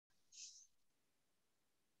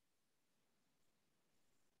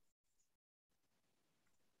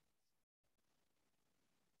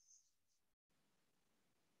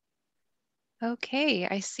Okay,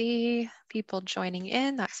 I see people joining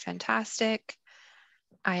in. That's fantastic.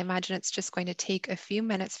 I imagine it's just going to take a few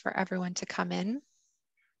minutes for everyone to come in,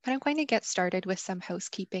 but I'm going to get started with some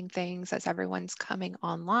housekeeping things as everyone's coming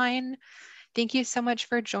online. Thank you so much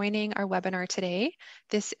for joining our webinar today.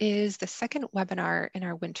 This is the second webinar in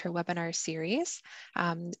our winter webinar series,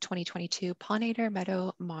 2022 Pollinator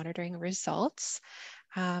Meadow Monitoring Results.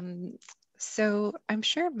 So I'm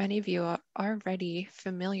sure many of you are already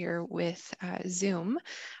familiar with Zoom,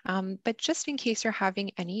 but just in case you're having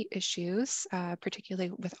any issues, particularly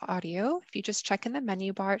with audio, if you just check in the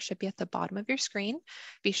menu bar, it should be at the bottom of your screen.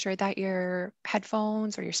 Be sure that your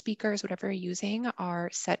headphones or your speakers, whatever you're using, are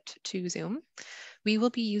set to Zoom. We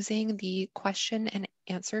will be using the question and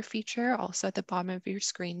answer feature also at the bottom of your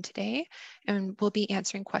screen today, and we'll be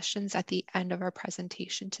answering questions at the end of our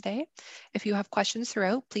presentation today. If you have questions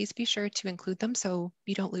throughout, please be sure to include them so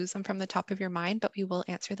you don't lose them from the top of your mind, but we will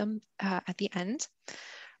answer them at the end.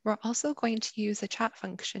 We're also going to use the chat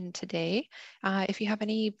function today. If you have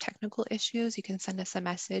any technical issues, you can send us a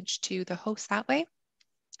message to the host that way,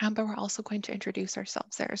 but we're also going to introduce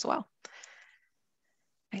ourselves there as well.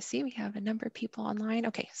 I see we have a number of people online.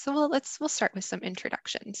 Okay, so we'll start with some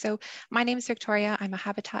introduction. So my name is Victoria. I'm a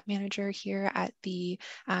habitat manager here at the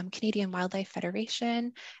Canadian Wildlife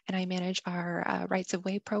Federation, and I manage our Rights of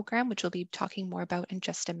Way program, which we'll be talking more about in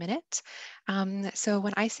just a minute. So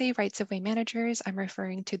when I say Rights of Way managers, I'm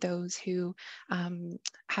referring to those who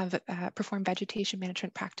have performed vegetation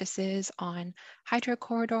management practices on hydro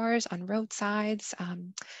corridors, on roadsides,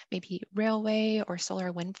 maybe railway or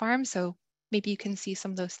solar wind farms. So maybe you can see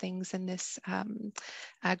some of those things in this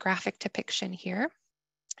graphic depiction here.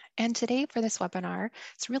 And today for this webinar,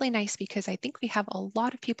 it's really nice because I think we have a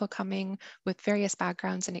lot of people coming with various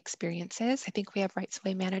backgrounds and experiences. I think we have rights of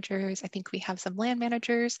way managers. I think we have some land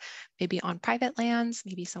managers, maybe on private lands,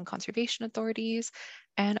 maybe some conservation authorities,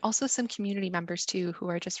 and also some community members too, who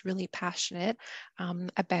are just really passionate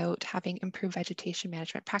about having improved vegetation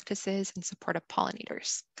management practices in support of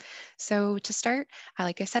pollinators. So to start,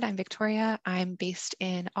 like I said, I'm Victoria. I'm based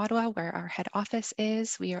in Ottawa, where our head office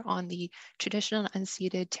is. We are on the traditional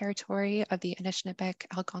unceded territory of the Anishinaabe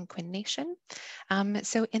Algonquin Nation.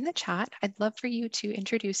 So in the chat, I'd love for you to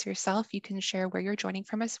introduce yourself. You can share where you're joining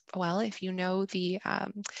from as well. If you know the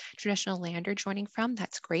traditional land you're joining from,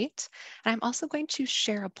 that's great. And I'm also going to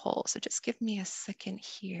share a poll. So just give me a second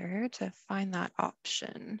here to find that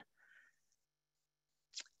option.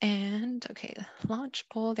 And okay, launch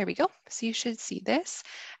poll, there we go. So you should see this,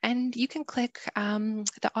 and you can click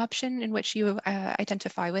the option in which you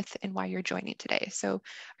identify with and why you're joining today. So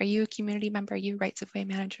are you a community member, are you rights of way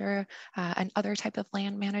manager, an other type of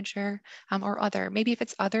land manager, or other? Maybe if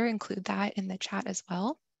it's other, include that in the chat as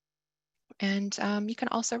well. And you can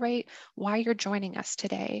also write why you're joining us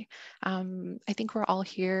today. I think we're all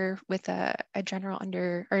here with a general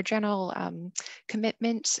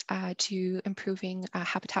commitment to improving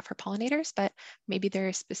habitat for pollinators, but maybe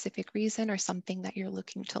there's a specific reason or something that you're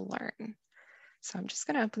looking to learn. So I'm just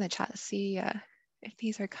going to open the chat to see if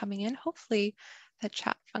these are coming in. Hopefully the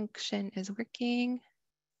chat function is working.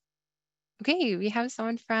 Okay, we have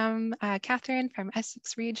someone from Catherine from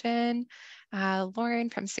Essex region, Lauren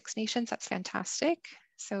from Six Nations. That's fantastic.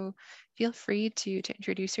 So feel free to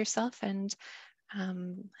introduce yourself. And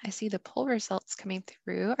I see the poll results coming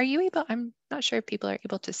through. Are you able, I'm not sure if people are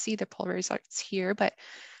able to see the poll results here, but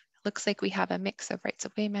it looks like we have a mix of rights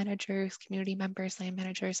of way managers, community members, land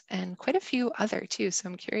managers, and quite a few other too. So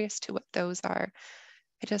I'm curious to what those are.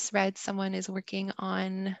 I just read someone is working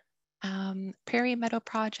on Prairie Meadow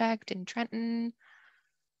project in Trenton.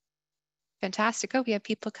 Fantastic. Oh, we have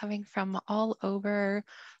people coming from all over,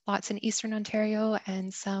 lots in Eastern Ontario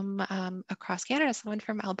and some across Canada, someone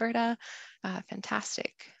from Alberta.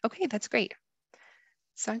 Fantastic. Okay, that's great.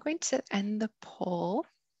 So I'm going to end the poll.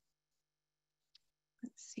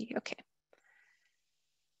 Let's see, okay.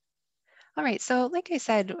 All right, so like I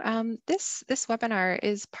said, this webinar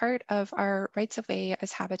is part of our Rights of Way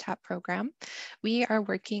as Habitat program. We are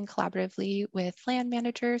working collaboratively with land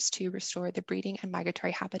managers to restore the breeding and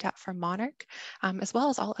migratory habitat for monarch, as well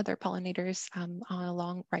as all other pollinators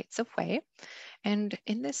along Rights of Way. And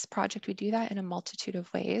in this project, we do that in a multitude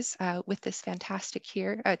of ways with this fantastic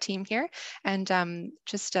team here. And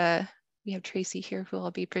just we have Tracey here who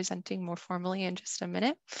will be presenting more formally in just a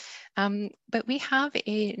minute. But we have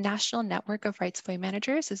a national network of rights of way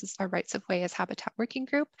managers. This is our Rights of Way as Habitat Working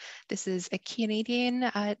Group. This is a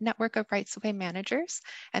Canadian network of rights of way managers.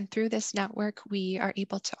 And through this network, we are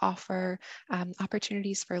able to offer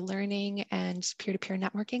opportunities for learning and peer-to-peer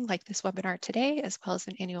networking like this webinar today, as well as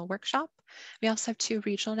an annual workshop. We also have 2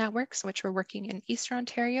 regional networks, which we're working in Eastern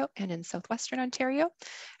Ontario and in Southwestern Ontario.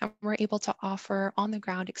 And we're able to offer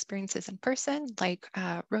on-the-ground experiences in person, like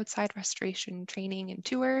roadside restoration training and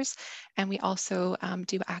tours. And we also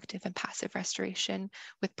do active and passive restoration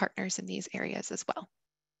with partners in these areas as well.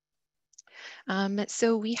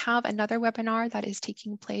 So we have another webinar that is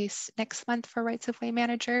taking place next month for rights of way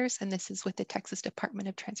managers, and this is with the Texas Department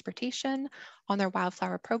of Transportation on their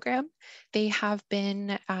wildflower program. They have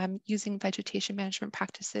been using vegetation management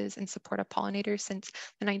practices in support of pollinators since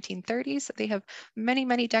the 1930s. So they have many,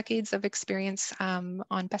 many decades of experience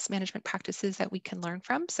on best management practices that we can learn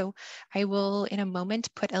from. So I will, in a moment,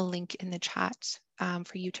 put a link in the chat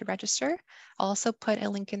for you to register. I'll also put a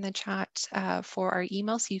link in the chat for our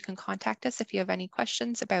email so you can contact us if you have any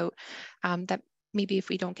questions about that. Maybe if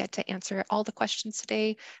we don't get to answer all the questions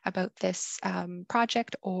today about this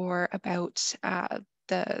project or about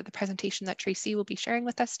the presentation that Tracey will be sharing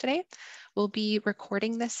with us today. We'll be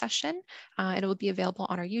recording this session and it will be available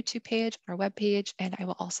on our YouTube page, our webpage, and I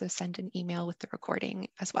will also send an email with the recording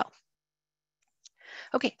as well.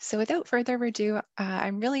 Okay, so without further ado,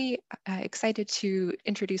 I'm really excited to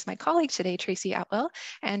introduce my colleague today, Tracey Etwell.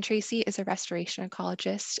 And Tracey is a restoration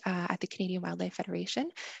ecologist at the Canadian Wildlife Federation.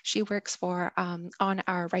 She works on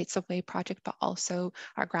our Rights of Way project, but also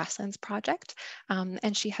our Grasslands project.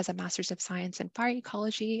 And she has a Master's of Science in Fire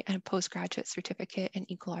Ecology and a postgraduate certificate in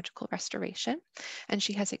ecological restoration. And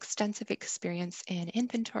she has extensive experience in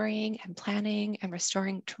inventorying and planning and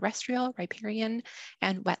restoring terrestrial, riparian,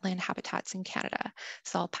 and wetland habitats in Canada.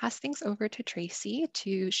 So I'll pass things over to Tracey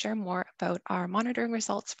to share more about our monitoring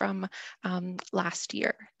results from last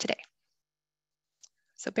year today.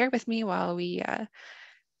 So bear with me while we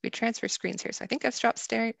transfer screens here. So I think I've stopped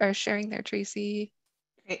sharing there, Tracey.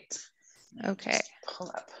 Great. Okay. Just pull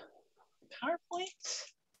up PowerPoint.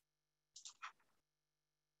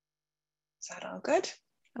 Is that all good?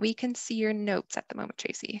 We can see your notes at the moment,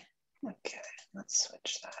 Tracey. Okay, let's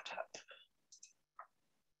switch that up.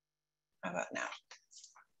 How about now?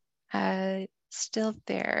 Still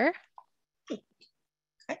there. Okay.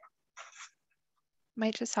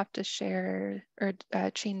 Might just have to share or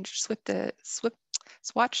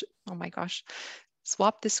swatch. Oh my gosh,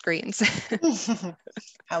 swap the screens.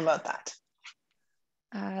 How about that?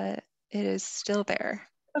 It is still there.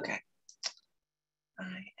 Okay.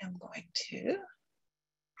 I am going to.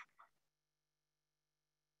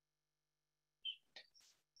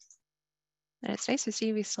 And it's nice to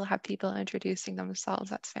see we still have people introducing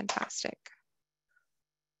themselves. That's fantastic.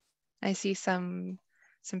 I see some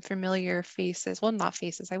familiar faces. Well, not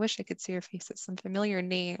faces. I wish I could see your faces. Some familiar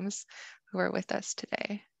names who are with us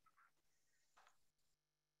today.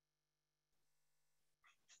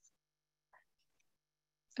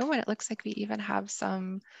 Oh, and it looks like we even have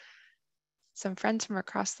some friends from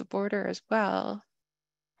across the border as well.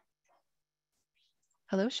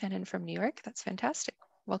 Hello, Shannon from New York. That's fantastic.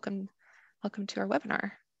 Welcome to our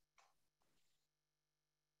webinar.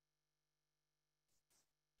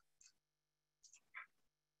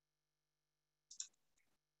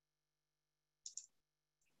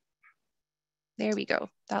 There we go.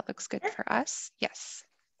 That looks good for us. Yes.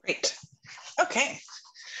 Great. Okay.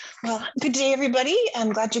 Well, good day, everybody.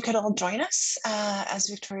 I'm glad you could all join us. As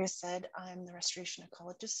Victoria said, I'm the restoration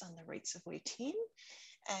ecologist on the Rights of Way team.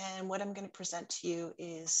 And what I'm going to present to you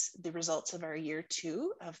is the results of our year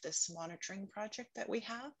 2 of this monitoring project that we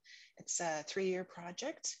have. It's a 3-year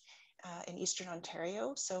project in Eastern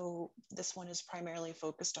Ontario. So this one is primarily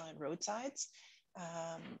focused on roadsides.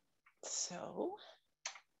 So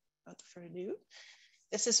without further ado,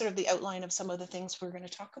 this is sort of the outline of some of the things we're going to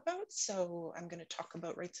talk about. So I'm going to talk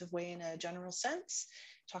about rights of way in a general sense,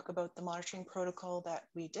 talk about the monitoring protocol that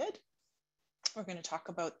we did. We're going to talk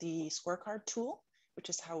about the scorecard tool, which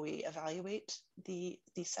is how we evaluate these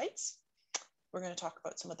sites. We're going to talk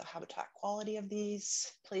about some of the habitat quality of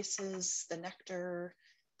these places, the nectar,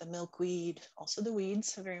 the milkweed, also the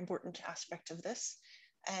weeds, a very important aspect of this,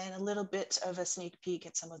 and a little bit of a sneak peek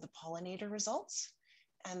at some of the pollinator results.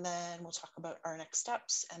 And then we'll talk about our next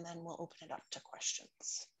steps, and then we'll open it up to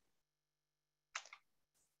questions.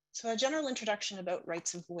 So a general introduction about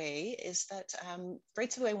rights of way is that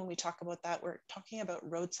rights of way, when we talk about that, we're talking about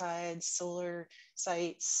roadsides, solar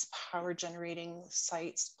sites, power generating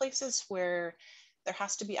sites, places where There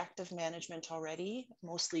has to be active management already,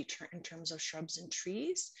 mostly in terms of shrubs and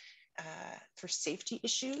trees, for safety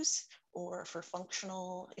issues or for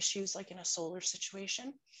functional issues like in a solar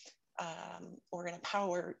situation or in a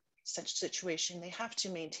power such situation. They have to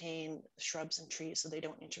maintain shrubs and trees so they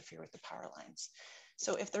don't interfere with the power lines.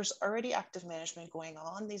 So if there's already active management going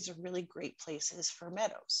on, these are really great places for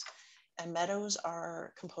meadows. And meadows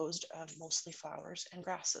are composed of mostly flowers and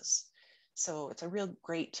grasses. So it's a real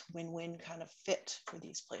great win-win kind of fit for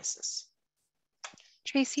these places.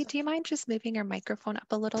 Tracey, do you mind just moving your microphone up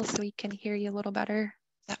a little so we can hear you a little better?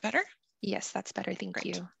 Is that better? Yes, that's better. Thank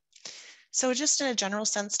you. So just in a general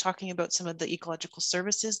sense, talking about some of the ecological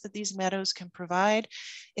services that these meadows can provide,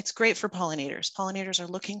 it's great for pollinators. Pollinators are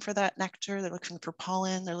looking for that nectar, they're looking for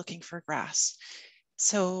pollen, they're looking for grass.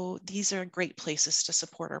 So these are great places to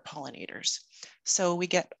support our pollinators. So we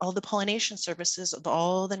get all the pollination services of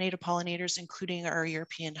all the native pollinators, including our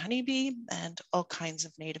European honeybee and all kinds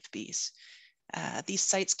of native bees. These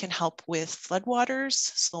sites can help with floodwaters,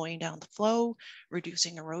 slowing down the flow,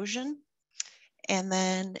 reducing erosion. And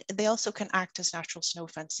then they also can act as natural snow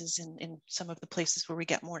fences in some of the places where we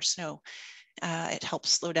get more snow. It helps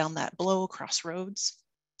slow down that blow across roads.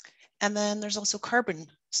 And then there's also carbon.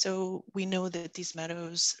 So we know that these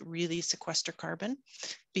meadows really sequester carbon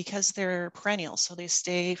because they're perennial. So they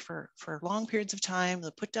stay for long periods of time,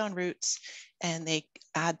 they'll put down roots and they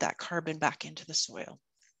add that carbon back into the soil.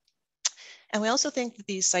 And we also think that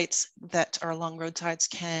these sites that are along roadsides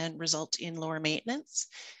can result in lower maintenance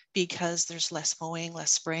because there's less mowing,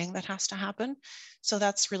 less spraying that has to happen. So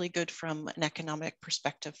that's really good from an economic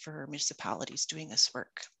perspective for municipalities doing this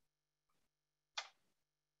work.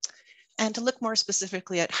 And to look more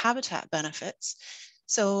specifically at habitat benefits.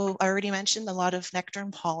 So I already mentioned a lot of nectar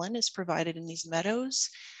and pollen is provided in these meadows.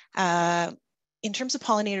 In terms of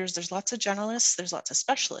pollinators, there's lots of generalists, there's lots of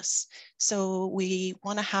specialists. So we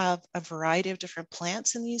want to have a variety of different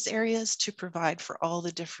plants in these areas to provide for all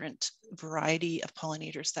the different variety of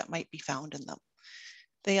pollinators that might be found in them.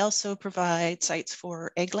 They also provide sites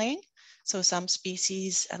for egg laying. So some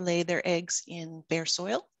species lay their eggs in bare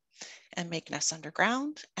soil and make nests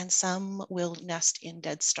underground, and some will nest in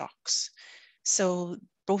dead stalks. So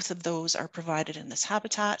both of those are provided in this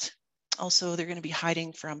habitat. Also, they're going to be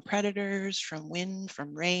hiding from predators, from wind,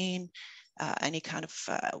 from rain, any kind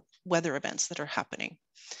of weather events that are happening.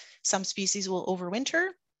 Some species will overwinter.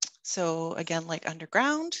 So again, like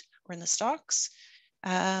underground or in the stalks.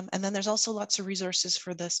 And then there's also lots of resources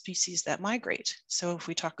for the species that migrate. So if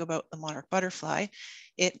we talk about the monarch butterfly,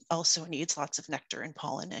 it also needs lots of nectar and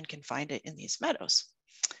pollen and can find it in these meadows.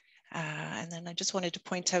 And then I just wanted to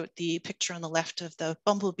point out the picture on the left of the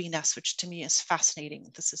bumblebee nest, which to me is fascinating.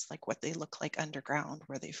 This is like what they look like underground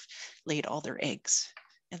where they've laid all their eggs.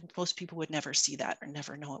 And most people would never see that or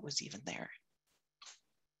never know it was even there.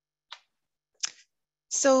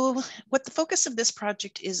 So what the focus of this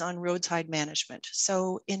project is on roadside management.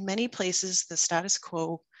 So in many places, the status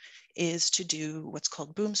quo is to do what's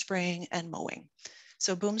called boom spraying and mowing.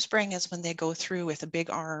 So boom spraying is when they go through with a big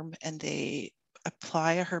arm and they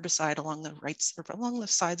apply a herbicide along the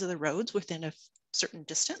sides of the roads within a certain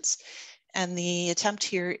distance. And the attempt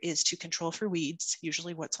here is to control for weeds.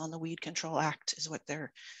 Usually what's on the Weed Control Act is what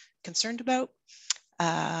they're concerned about.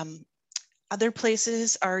 Other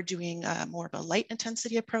places are doing more of a light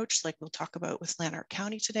intensity approach, like we'll talk about with Lanark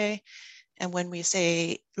County today. And when we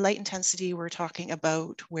say light intensity, we're talking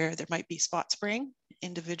about where there might be spot spraying,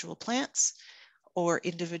 individual plants, or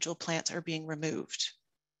individual plants are being removed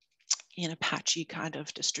in a patchy kind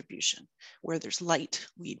of distribution where there's light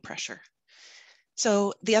weed pressure.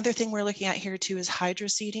 So the other thing we're looking at here too is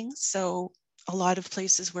hydroseeding. So a lot of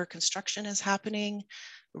places where construction is happening,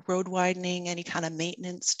 road widening, any kind of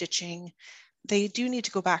maintenance, ditching, they do need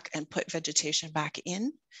to go back and put vegetation back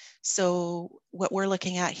in. So what we're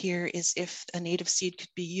looking at here is if a native seed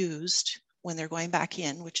could be used when they're going back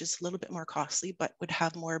in, which is a little bit more costly, but would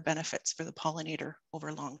have more benefits for the pollinator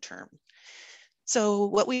over long term. So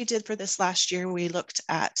what we did for this last year, we looked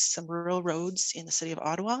at some rural roads in the city of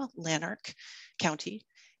Ottawa, Lanark County,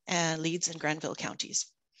 and Leeds and Grenville counties.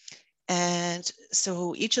 And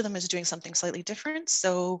so each of them is doing something slightly different.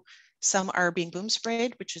 So some are being boom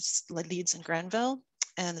sprayed, which is Leeds and Grenville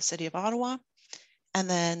and the city of Ottawa. And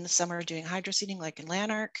then some are doing hydroseeding like in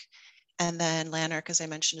Lanark. And then Lanark, as I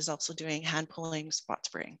mentioned, is also doing hand pulling, spot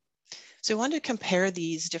spraying. So we wanted to compare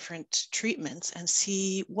these different treatments and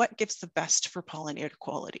see what gives the best for pollinator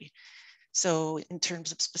quality. So in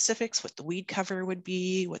terms of specifics, what the weed cover would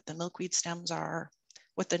be, what the milkweed stems are,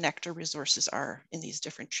 what the nectar resources are in these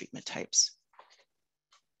different treatment types.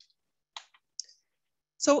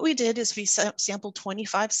 So what we did is we sampled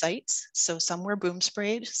 25 sites. So some were boom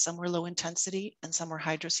sprayed, some were low intensity, and some were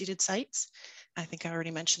hydroseeded sites. I think I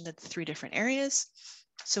already mentioned the 3 different areas.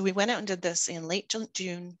 So we went out and did this in late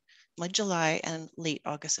June, mid-July, and late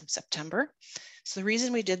August and September. So the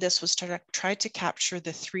reason we did this was to try to capture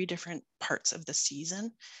the 3 different parts of the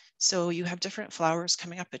season. So you have different flowers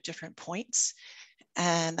coming up at different points,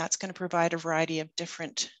 and that's going to provide a variety of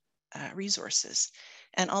different resources.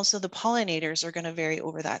 And also the pollinators are going to vary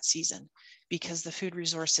over that season because the food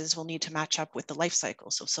resources will need to match up with the life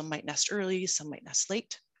cycle. So some might nest early, some might nest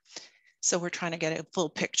late. So we're trying to get a full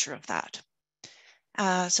picture of that.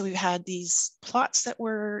 So we've had these plots that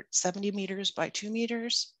were 70 meters by 2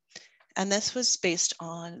 meters. And this was based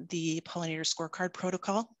on the pollinator scorecard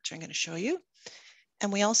protocol, which I'm going to show you.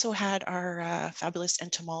 And we also had our fabulous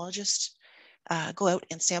entomologist go out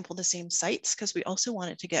and sample the same sites because we also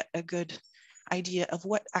wanted to get a good idea of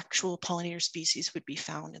what actual pollinator species would be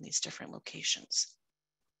found in these different locations.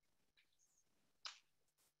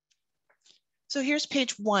 So here's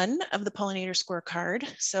page 1 of the pollinator scorecard.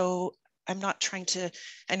 So I'm not trying to,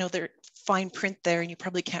 I know there's fine print there and you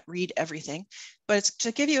probably can't read everything, but it's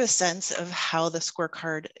to give you a sense of how the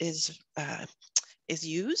scorecard is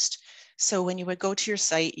used. So when you would go to your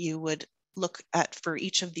site, you would look at for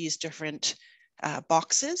each of these different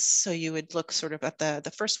boxes. So you would look sort of at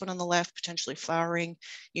the first one on the left, potentially flowering.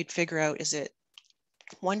 You'd figure out, is it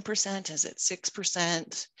 1%, is it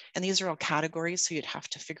 6%? And these are all categories. So you'd have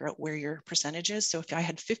to figure out where your percentage is. So if I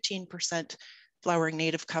had 15% flowering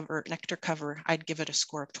native cover, nectar cover, I'd give it a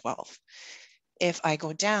score of 12. If I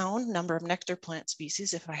go down, number of nectar plant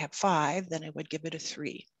species, if I have 5, then I would give it a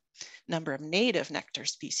 3. Number of native nectar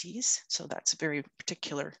species, so that's a very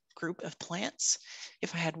particular group of plants.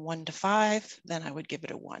 If I had 1 to 5, then I would give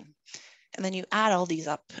it a 1. And then you add all these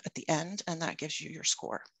up at the end, and that gives you your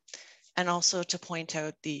score. And also to point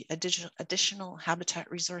out the additional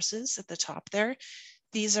habitat resources at the top there.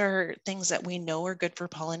 These are things that we know are good for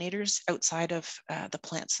pollinators outside of the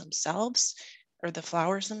plants themselves or the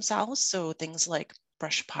flowers themselves. So things like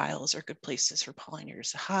brush piles are good places for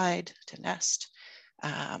pollinators to hide, to nest.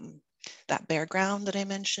 That bare ground that I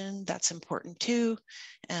mentioned, that's important too.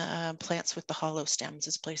 Plants with the hollow stems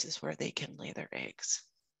is places where they can lay their eggs.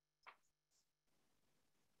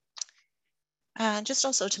 Just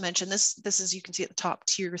also to mention, this is, you can see at the top,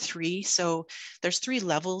 tier 3. So there's 3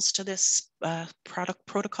 levels to this product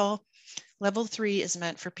protocol. Level 3 is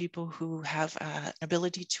meant for people who have an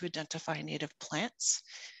ability to identify native plants.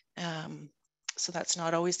 So that's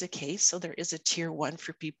not always the case. So there is a tier 1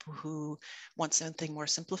 for people who want something more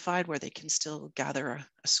simplified where they can still gather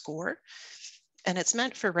a score. And it's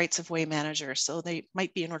meant for rights of way managers. So they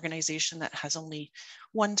might be an organization that has only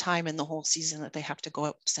one time in the whole season that they have to go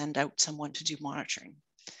out, send out someone to do monitoring.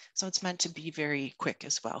 So it's meant to be very quick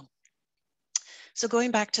as well. So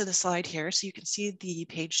going back to the slide here, so you can see the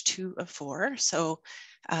page 2 of 4. So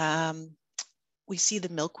we see the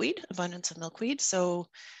milkweed, abundance of milkweed. So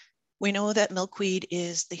we know that milkweed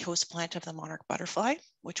is the host plant of the monarch butterfly,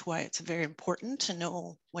 which is why it's very important to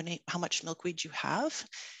know how much milkweed you have.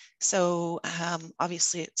 So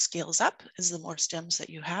obviously it scales up as the more stems that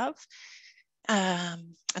you have.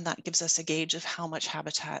 And that gives us a gauge of how much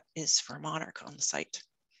habitat is for monarch on the site.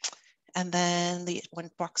 And then the one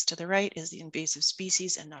box to the right is the invasive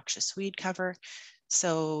species and noxious weed cover.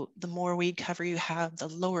 So the more weed cover you have, the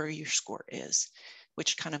lower your score is,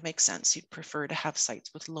 which kind of makes sense. You'd prefer to have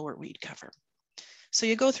sites with lower weed cover. So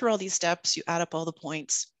you go through all these steps, you add up all the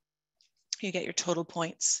points, you get your total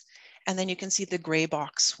points, and then you can see the gray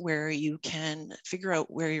box where you can figure out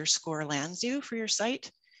where your score lands you for your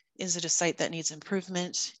site. Is it a site that needs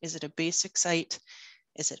improvement? Is it a basic site?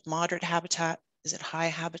 Is it moderate habitat? Is it high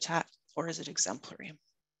habitat? Or is it exemplary?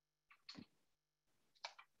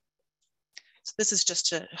 So this is just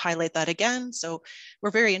to highlight that again. So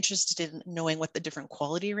we're very interested in knowing what the different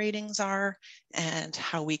quality ratings are and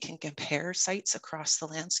how we can compare sites across the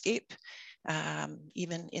landscape.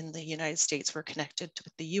 Even in the United States, we're connected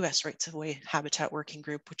with the US Rights of Way Habitat Working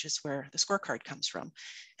Group, which is where the scorecard comes from.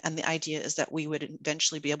 And the idea is that we would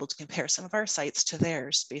eventually be able to compare some of our sites to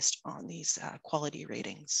theirs based on these quality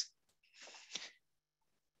ratings.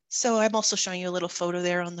 So I'm also showing you a little photo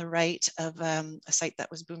there on the right of a site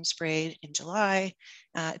that was boom sprayed in July.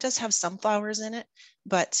 It does have some flowers in it,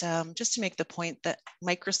 but just to make the point that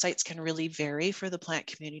microsites can really vary for the plant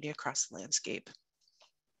community across the landscape.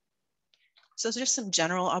 So there's just some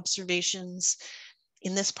general observations.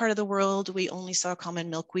 In this part of the world, we only saw common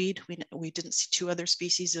milkweed. We didn't see 2 other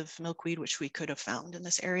species of milkweed, which we could have found in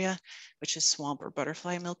this area, which is swamp or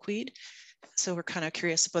butterfly milkweed. So we're kind of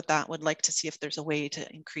curious about that. Would like to see if there's a way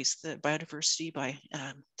to increase the biodiversity by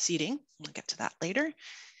seeding. We'll get to that later.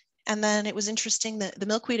 And then it was interesting that the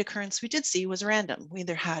milkweed occurrence we did see was random. We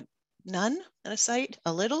either had none at a site,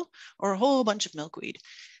 a little, or a whole bunch of milkweed.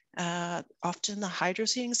 Often the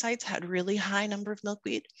hydroseeding sites had really high number of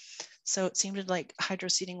milkweed. So it seemed like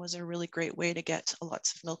hydroseeding was a really great way to get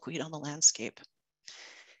lots of milkweed on the landscape.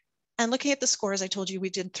 And looking at the scores, I told you we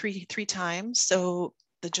did three times. So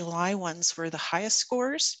the July ones were the highest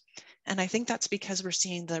scores. And I think that's because we're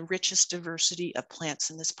seeing the richest diversity of plants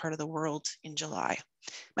in this part of the world in July.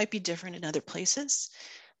 Might be different in other places,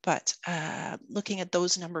 but looking at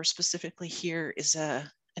those numbers specifically here is an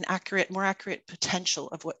more accurate potential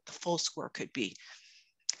of what the full score could be.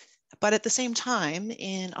 But at the same time,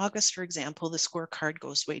 in August, for example, the scorecard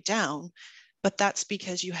goes way down, but that's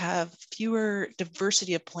because you have fewer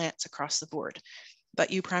diversity of plants across the board, but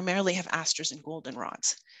you primarily have asters and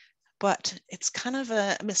goldenrods. But it's kind of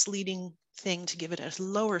a misleading thing to give it a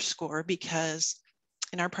lower score because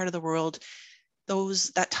in our part of the world,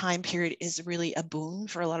 that time period is really a boon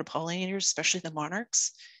for a lot of pollinators, especially the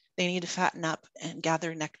monarchs. They need to fatten up and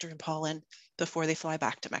gather nectar and pollen before they fly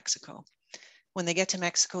back to Mexico. When they get to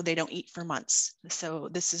Mexico, they don't eat for months. So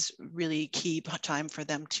this is really key time for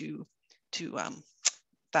them to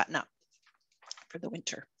fatten up for the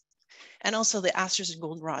winter. And also the asters and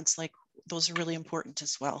goldenrods, like those are really important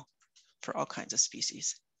as well for all kinds of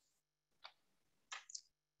species.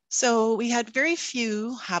 So we had very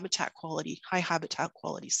few high habitat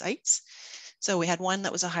quality sites. So we had one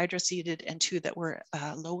that was a hydroseeded and two that were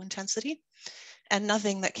low intensity, and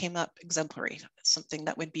nothing that came up exemplary, something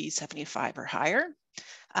that would be 75 or higher.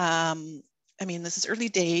 I mean, this is early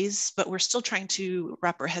days, but we're still trying to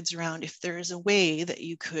wrap our heads around if there is a way that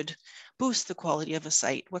you could boost the quality of a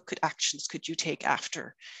site. What actions could you take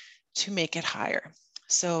after to make it higher?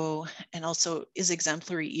 So, and also, is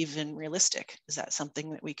exemplary even realistic? Is that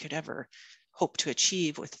something that we could ever hope to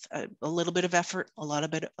achieve with a little bit of effort, a lot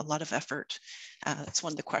of effort? That's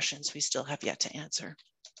one of the questions we still have yet to answer.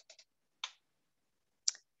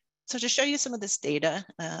 So to show you some of this data,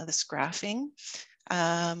 this graphing,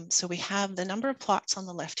 so we have the number of plots on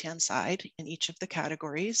the left-hand side in each of the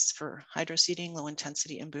categories for hydroseeding, low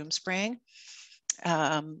intensity, and boom spraying.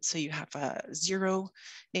 So you have 0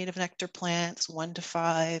 native nectar plants, 1 to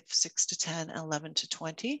 5, 6 to 10, 11 to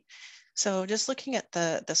 20. So just looking at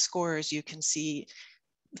the scores, you can see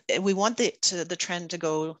we want the trend to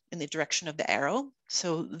go in the direction of the arrow.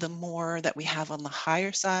 So the more that we have on the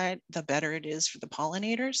higher side, the better it is for the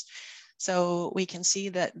pollinators. So we can see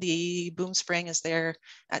that the boom spraying is there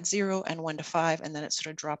at 0 and 1 to 5, and then it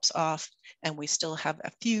sort of drops off, and we still have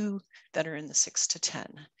a few that are in the 6 to 10.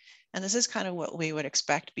 And this is kind of what we would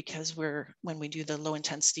expect because when we do the low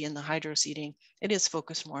intensity and the hydroseeding, it is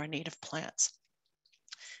focused more on native plants.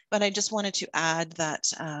 But I just wanted to add that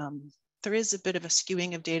there is a bit of a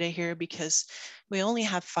skewing of data here because we only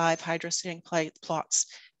have 5 hydroseeding plots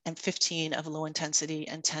and 15 of low intensity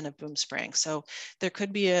and 10 of boom spraying. So there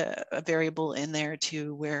could be a variable in there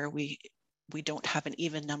too where we don't have an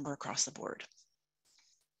even number across the board.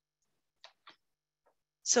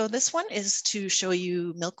 So this one is to show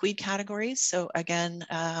you milkweed categories. So again,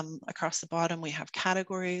 across the bottom, we have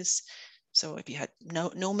categories. So if you had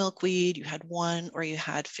no milkweed, you had 1, or you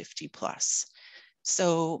had 50 plus.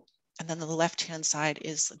 So, and then the left-hand side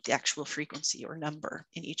is the actual frequency or number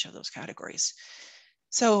in each of those categories.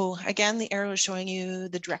 So again, the arrow is showing you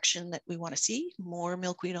the direction that we want to see. More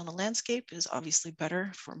milkweed on the landscape is obviously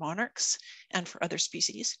better for monarchs and for other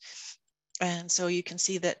species. And so you can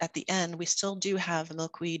see that at the end, we still do have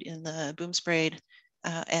milkweed in the boom sprayed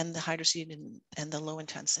and the hydroseed and the low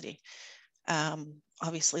intensity.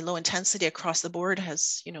 Obviously, low intensity across the board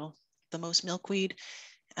has, the most milkweed.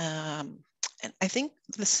 And I think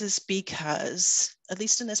this is because, at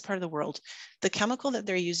least in this part of the world, the chemical that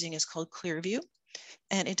they're using is called Clearview,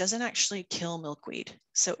 and it doesn't actually kill milkweed.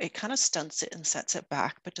 So it kind of stunts it and sets it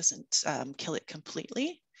back, but doesn't kill it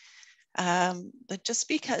completely. But just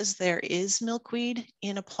because there is milkweed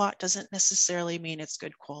in a plot doesn't necessarily mean it's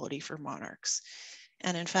good quality for monarchs.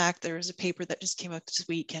 And in fact, there was a paper that just came out this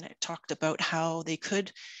week and it talked about how they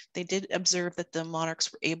did observe that the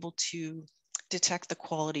monarchs were able to detect the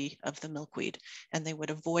quality of the milkweed, and they would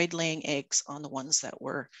avoid laying eggs on the ones that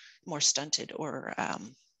were more stunted or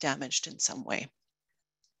damaged in some way.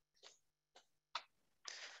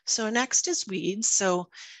 So next is weeds. So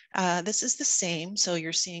this is the same. So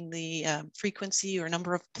you're seeing the frequency or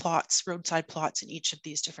number of plots, roadside plots in each of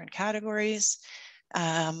these different categories.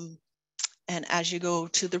 And as you go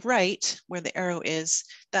to the right, where the arrow is,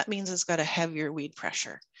 that means it's got a heavier weed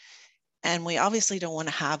pressure. And we obviously don't want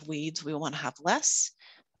to have weeds, we want to have less.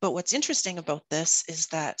 But what's interesting about this is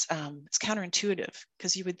that it's counterintuitive,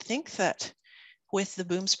 because you would think that with the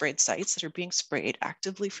boom sprayed sites that are being sprayed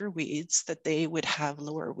actively for weeds, that they would have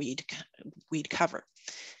lower weed cover.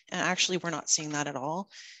 And actually, we're not seeing that at all.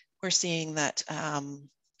 We're seeing that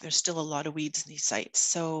there's still a lot of weeds in these sites.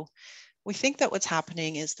 So we think that what's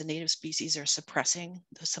happening is the native species are suppressing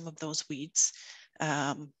some of those weeds.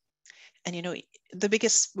 And you know, the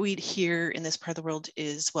biggest weed here in this part of the world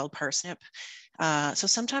is wild parsnip. So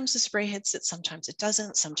sometimes the spray hits it, sometimes it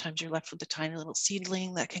doesn't. Sometimes you're left with a tiny little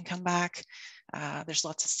seedling that can come back. There's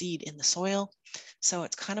lots of seed in the soil. So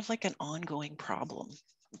it's kind of like an ongoing problem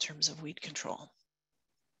in terms of weed control.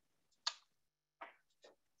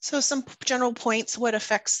 So some general points, what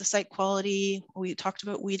affects the site quality? We talked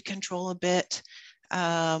about weed control a bit.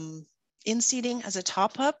 In-seeding as a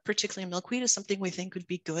top-up, particularly milkweed, is something we think would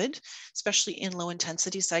be good, especially in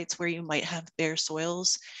low-intensity sites where you might have bare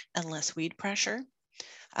soils and less weed pressure.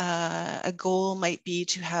 A goal might be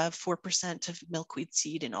to have 4% of milkweed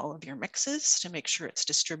seed in all of your mixes to make sure it's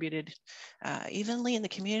distributed evenly in the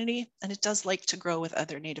community, and it does like to grow with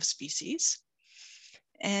other native species.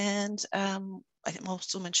 And I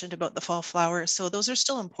also mentioned about the fall flowers. So those are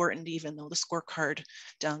still important, even though the scorecard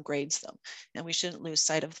downgrades them. And we shouldn't lose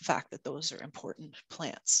sight of the fact that those are important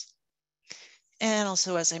plants. And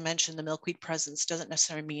also, as I mentioned, the milkweed presence doesn't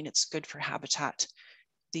necessarily mean it's good for habitat.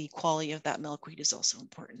 The quality of that milkweed is also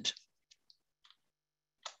important.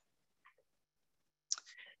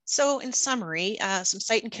 So in summary, some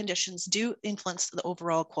site and conditions do influence the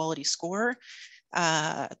overall quality score.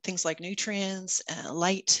 Things like nutrients,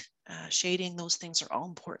 light, shading, those things are all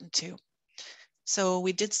important too. So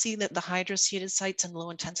we did see that the hydro-seeded sites and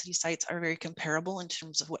low-intensity sites are very comparable in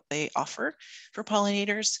terms of what they offer for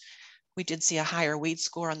pollinators. We did see a higher weed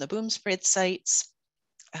score on the boom sprayed sites.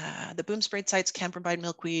 The boom sprayed sites can provide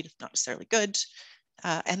milkweed, not necessarily good.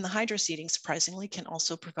 And the hydro-seeding, surprisingly, can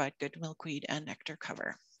also provide good milkweed and nectar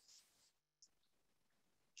cover.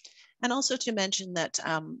 And also to mention that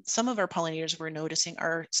some of our pollinators we're noticing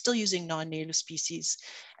are still using non-native species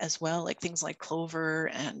as well, like things like clover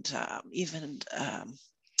and even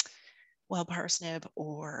wild parsnip,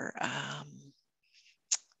 or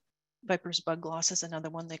Viper's bug gloss is another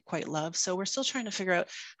one they quite love. So we're still trying to figure out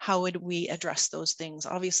how would we address those things.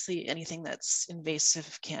 Obviously, anything that's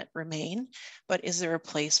invasive can't remain, but is there a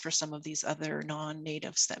place for some of these other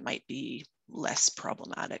non-natives that might be less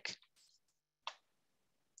problematic?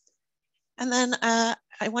 And then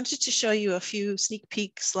I wanted to show you a few sneak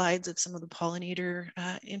peek slides of some of the pollinator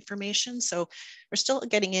information. So we're still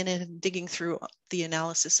getting in and digging through the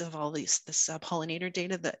analysis of all this pollinator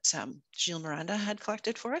data that Gilles Miranda had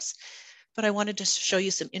collected for us. But I wanted to show you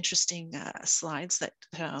some interesting slides that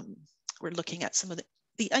we're looking at some of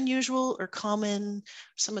the unusual or common,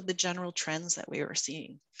 some of the general trends that we were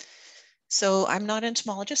seeing. So I'm not an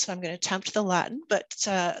entomologist, so I'm going to attempt the Latin, but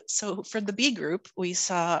so for the B group, we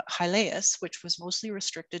saw Hylaeus, which was mostly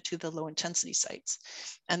restricted to the low intensity sites.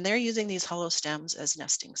 And they're using these hollow stems as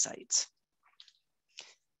nesting sites.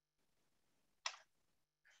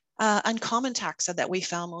 Uncommon taxa that we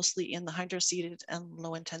found mostly in the hydroseeded and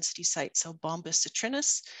low intensity sites. So Bombus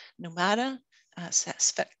citrinus, Nomata,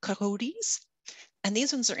 Sphecodes. And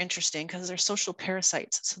these ones are interesting because they're social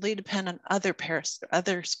parasites. So they depend on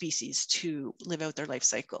other species to live out their life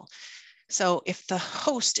cycle. So if the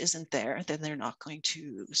host isn't there, then they're not going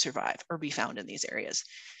to survive or be found in these areas.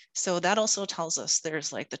 So that also tells us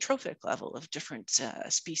there's like the trophic level of different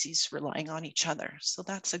species relying on each other. So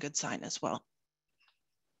that's a good sign as well.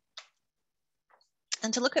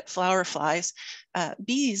 And to look at flower flies,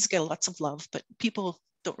 bees get lots of love, but people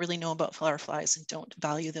don't really know about flower flies and don't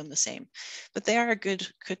value them the same. But they are a good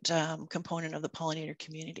component of the pollinator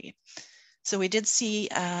community. So we did see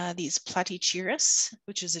these Platycheirus,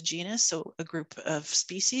 which is a genus, so a group of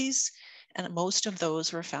species, and most of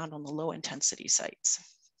those were found on the low intensity sites.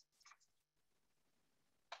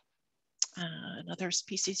 Another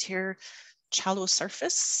species here,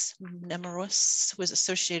 Chalosurface nemerus, was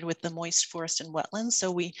associated with the moist forest and wetlands.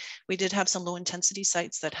 So we did have some low intensity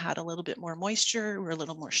sites that had a little bit more moisture, were a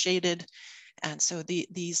little more shaded. And so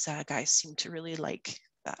these guys seem to really like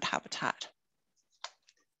that habitat.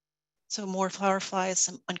 So more flower flies,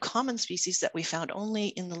 some uncommon species that we found only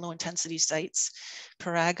in the low intensity sites,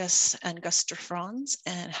 Paragus angustafrons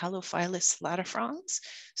and Halophilus latifrons.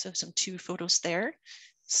 So some 2 photos there.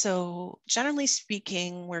 So generally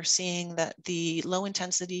speaking, we're seeing that the low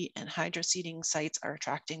intensity and hydroseeding sites are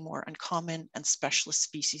attracting more uncommon and specialist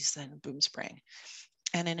species than boom spraying.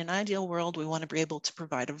 And in an ideal world, we want to be able to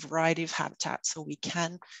provide a variety of habitats so we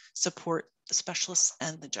can support the specialists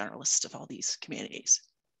and the generalists of all these communities.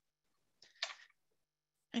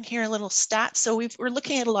 And here are a little stats. So we're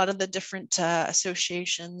looking at a lot of the different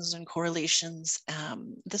associations and correlations.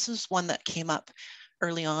 This is one that came up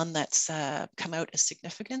early on that's come out as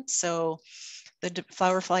significant. So the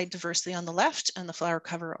flower fly diversity on the left and the flower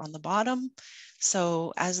cover on the bottom.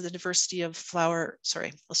 So as the diversity of flower,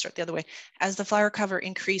 sorry, let's start the other way. As the flower cover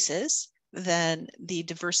increases, then the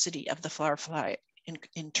diversity of the flower fly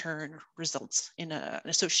in turn results in an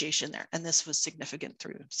association there. And this was significant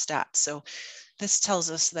through stats. So this tells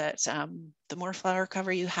us that the more flower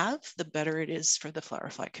cover you have, the better it is for the flower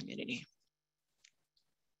fly community.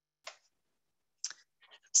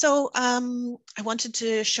 So I wanted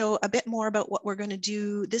to show a bit more about what we're going to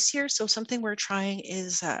do this year. So something we're trying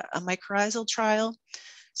is a mycorrhizal trial.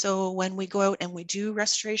 So when we go out and we do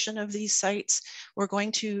restoration of these sites, we're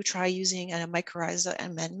going to try using a mycorrhiza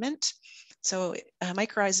amendment. So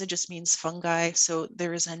mycorrhiza just means fungi. So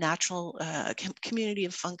there is a natural community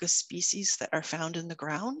of fungus species that are found in the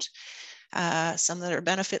ground. Some that are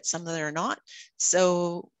benefits, some that are not.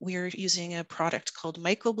 So we're using a product called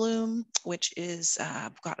MycoBloom, which is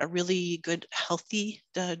got a really good, healthy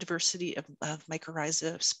diversity of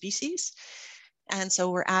mycorrhiza species. And so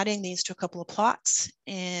we're adding these to a couple of plots,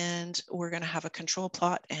 and we're going to have a control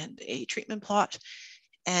plot and a treatment plot.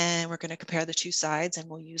 And we're going to compare the two sides, and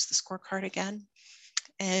we'll use the scorecard again.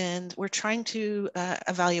 And we're trying to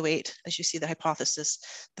evaluate, as you see the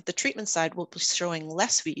hypothesis, that the treatment side will be showing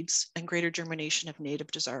less weeds and greater germination of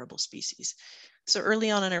native desirable species. So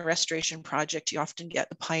early on in a restoration project, you often get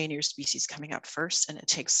the pioneer species coming up first, and it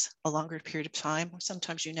takes a longer period of time.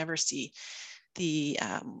 Sometimes you never see the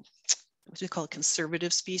what we call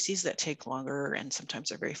conservative species that take longer and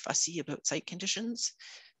sometimes are very fussy about site conditions.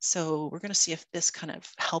 So we're going to see if this kind of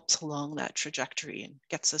helps along that trajectory and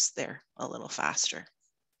gets us there a little faster.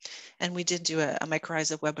 And we did do a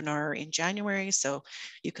mycorrhiza webinar in January, so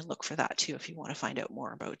you can look for that too if you want to find out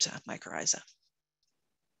more about mycorrhiza.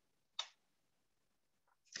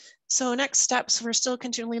 So next steps, we're still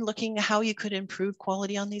continually looking at how you could improve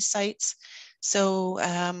quality on these sites. So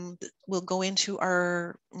we'll go into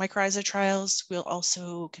our mycorrhiza trials. We'll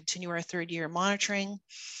also continue our third-year monitoring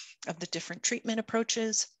of the different treatment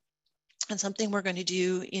approaches. And something we're going to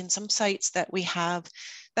do in some sites that we have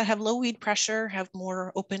that have low weed pressure, have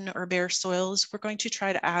more open or bare soils, we're going to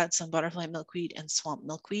try to add some butterfly milkweed and swamp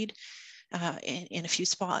milkweed in a few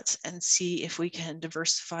spots and see if we can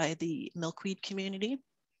diversify the milkweed community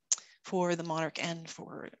for the monarch and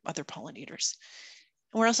for other pollinators.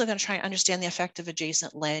 And we're also going to try and understand the effect of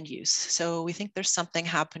adjacent land use. So we think there's something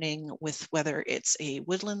happening with whether it's a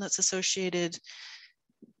woodland that's associated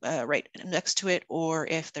right next to it, or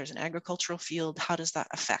if there's an agricultural field, how does that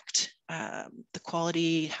affect the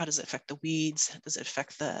quality? How does it affect the weeds? Does it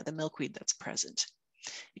affect the milkweed that's present?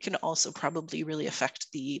 It can also probably really affect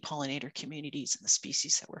the pollinator communities and the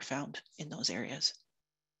species that were found in those areas.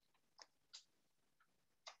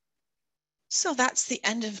 So that's the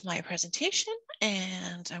end of my presentation,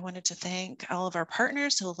 and I wanted to thank all of our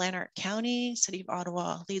partners, so Lanark County, City of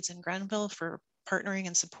Ottawa, Leeds and Grenville for partnering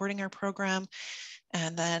and supporting our program,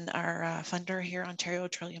 and then our funder here, Ontario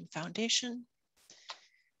Trillium Foundation.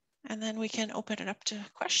 And then we can open it up to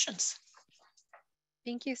questions.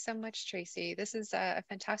 Thank you so much, Tracey. This is a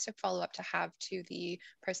fantastic follow-up to have to the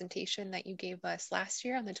presentation that you gave us last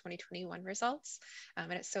year on the 2021 results.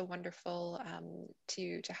 And it's so wonderful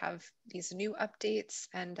to have these new updates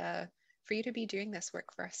and for you to be doing this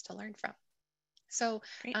work for us to learn from. So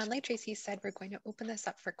like Tracey said, we're going to open this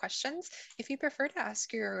up for questions. If you prefer to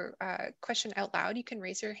ask your question out loud, you can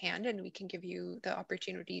raise your hand and we can give you the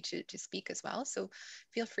opportunity to speak as well. So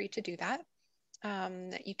feel free to do that.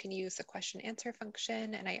 You can use the question answer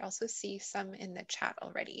function, and I also see some in the chat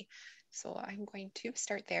already. So I'm going to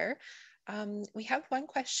start there. We have one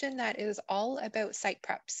question that is all about site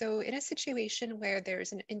prep. So in a situation where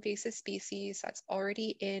there's an invasive species that's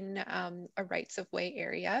already in a rights of way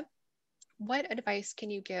area, what advice can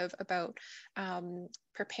you give about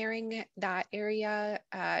preparing that area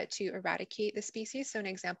to eradicate the species? So an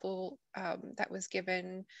example that was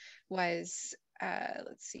given was,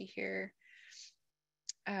 let's see here,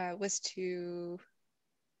 was to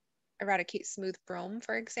eradicate smooth brome,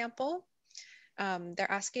 for example.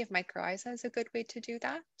 They're asking if mycorrhiza is a good way to do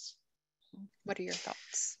that. What are your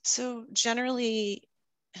thoughts? So generally,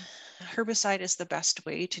 herbicide is the best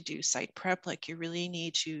way to do site prep. Like, you really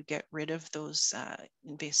need to get rid of those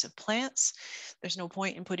invasive plants. There's no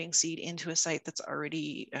point in putting seed into a site that's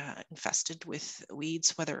already infested with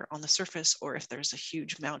weeds, whether on the surface or if there's a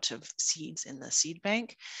huge amount of seeds in the seed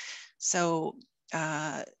bank. So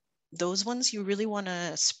those ones you really want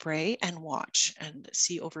to spray and watch and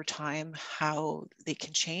see over time how they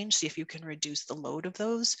can change, see if you can reduce the load of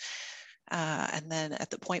those. And then at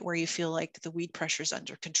the point where you feel like the weed pressure is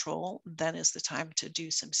under control, then is the time to do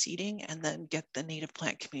some seeding and then get the native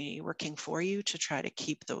plant community working for you to try to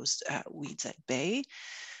keep those weeds at bay.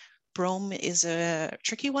 Brome is a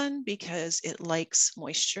tricky one because it likes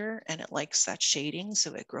moisture and it likes that shading.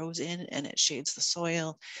 So it grows in and it shades the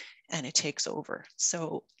soil and it takes over.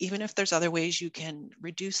 So even if there's other ways you can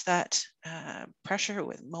reduce that pressure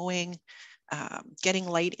with mowing, getting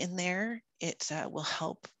light in there, it will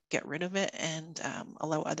help get rid of it and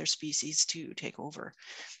allow other species to take over.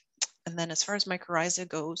 And then as far as mycorrhiza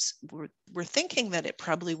goes, we're thinking that it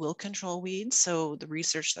probably will control weeds. So the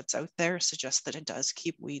research that's out there suggests that it does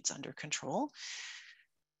keep weeds under control.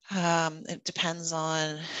 It depends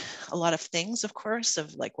on a lot of things, of course,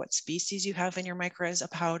 of like what species you have in your mycorrhiza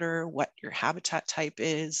powder, what your habitat type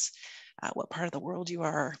is, what part of the world you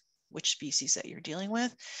are, which species that you're dealing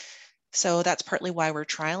with. So that's partly why we're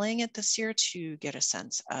trialing it this year, to get a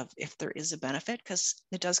sense of if there is a benefit, because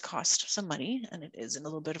it does cost some money and it is a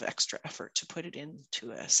little bit of extra effort to put it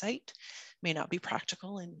into a site. May not be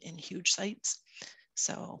practical in huge sites.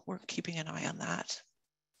 So we're keeping an eye on that.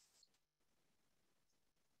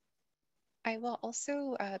 I will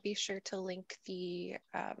also be sure to link the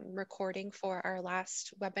recording for our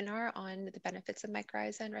last webinar on the benefits of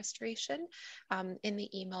mycorrhiza and restoration in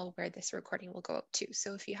the email where this recording will go up to.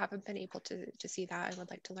 So if you haven't been able to see that and would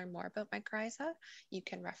like to learn more about mycorrhiza, you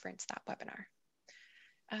can reference that webinar.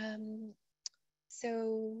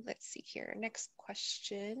 So let's see here. Next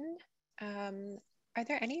question. Are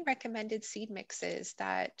there any recommended seed mixes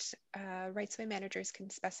that rights-of-way managers can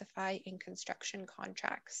specify in construction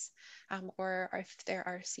contracts, or if there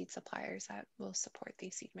are seed suppliers that will support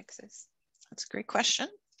these seed mixes? That's a great question.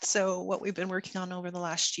 So what we've been working on over the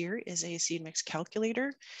last year is a seed mix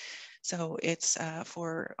calculator. So it's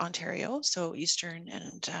for Ontario, so eastern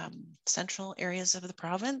and central areas of the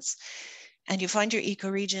province. And you find your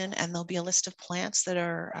ecoregion and there'll be a list of plants that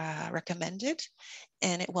are recommended,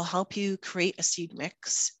 and it will help you create a seed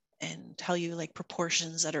mix and tell you like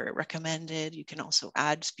proportions that are recommended. You can also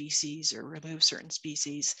add species or remove certain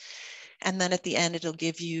species. And then at the end, it'll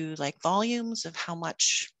give you like volumes of how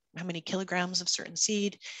many kilograms of certain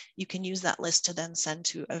seed. You can use that list to then send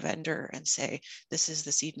to a vendor and say, this is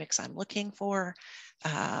the seed mix I'm looking for.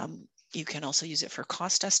 You can also use it for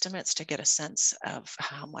cost estimates to get a sense of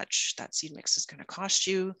how much that seed mix is going to cost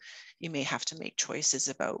you. You may have to make choices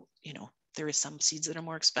about, there is some seeds that are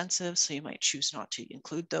more expensive, so you might choose not to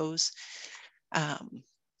include those.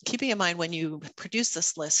 Keeping in mind when you produce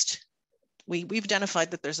this list, we've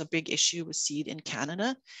identified that there's a big issue with seed in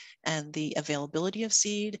Canada and the availability of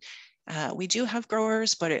seed. We do have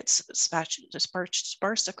growers, but it's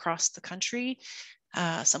sparse across the country.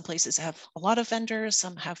 Some places have a lot of vendors,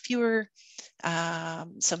 some have fewer.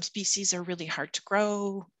 Some species are really hard to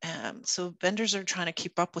grow. So vendors are trying to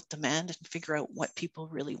keep up with demand and figure out what people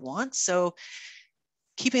really want. So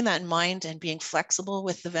keeping that in mind and being flexible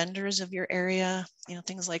with the vendors of your area,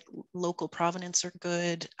 things like local provenance are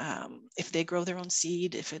good. If they grow their own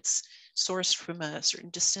seed, if it's sourced from a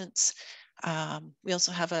certain distance. We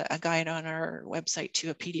also have a guide on our website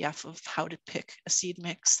too, a PDF of how to pick a seed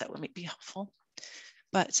mix that might be helpful.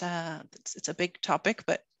 But it's a big topic,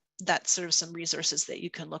 but that's sort of some resources that you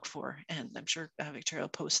can look for. And I'm sure Victoria will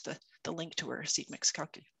post the link to our seed mix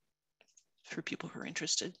calculator for people who are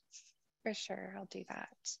interested. For sure, I'll do that.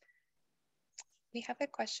 We have a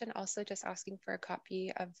question also just asking for a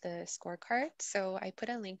copy of the scorecard. So I put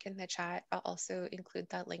a link in the chat. I'll also include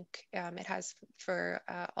that link. It has for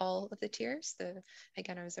all of the tiers.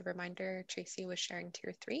 Again, as a reminder, Tracey was sharing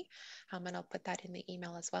tier 3, and I'll put that in the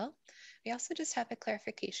email as well. We also just have a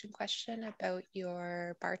clarification question about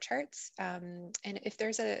your bar charts. And if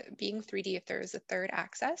there's being 3D, if there's a third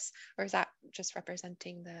axis, or is that just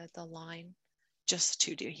representing the line? Just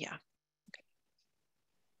 2D, yeah.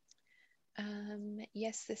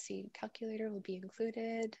 Yes, the seed calculator will be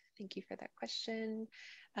included. Thank you for that question.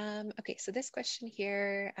 Okay, so this question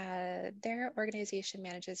here, their organization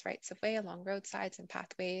manages rights of way along roadsides and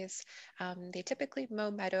pathways. They typically mow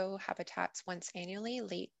meadow habitats once annually,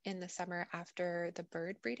 late in the summer after the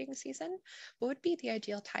bird breeding season. What would be the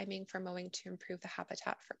ideal timing for mowing to improve the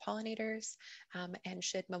habitat for pollinators? And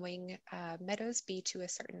should mowing meadows be to a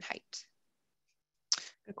certain height?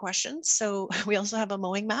 Good question. So we also have a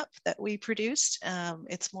mowing map that we produced.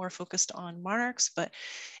 It's more focused on monarchs, but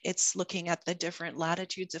it's looking at the different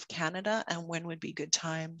latitudes of Canada and when would be good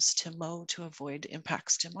times to mow to avoid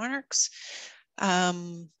impacts to monarchs.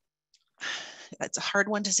 That's a hard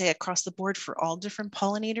one to say across the board for all different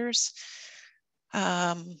pollinators.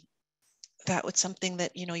 That was something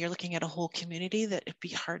that, you know, you're looking at a whole community, that it'd be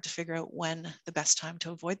hard to figure out when the best time to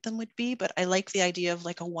avoid them would be. But I like the idea of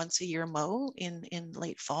like a once a year mow in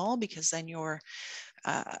late fall, because then you're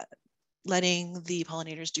letting the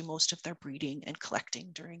pollinators do most of their breeding and collecting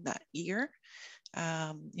during that year.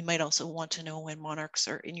 You might also want to know when monarchs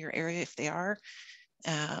are in your area, if they are,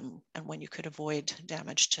 and when you could avoid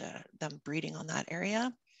damage to them breeding on that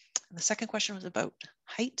area. And the second question was about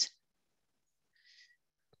height.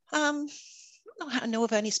 I don't know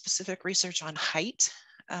of any specific research on height.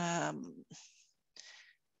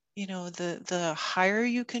 You know, the higher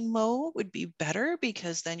you can mow would be better,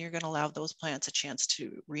 because then you're going to allow those plants a chance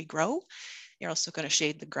to regrow. You're also going to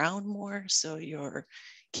shade the ground more, so you're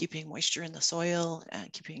keeping moisture in the soil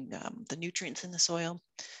and keeping the nutrients in the soil.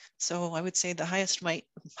 So I would say the highest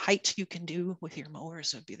height you can do with your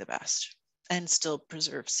mowers would be the best, and still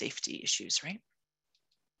preserve safety issues, right?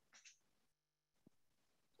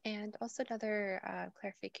 And also another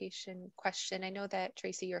clarification question. I know that,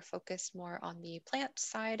 Tracey, you're focused more on the plant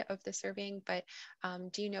side of the surveying, but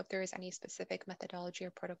do you know if there is any specific methodology or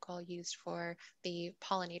protocol used for the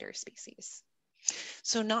pollinator species?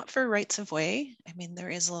 So not for rights of way. I mean, there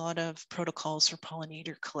is a lot of protocols for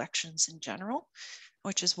pollinator collections in general,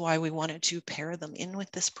 which is why we wanted to pair them in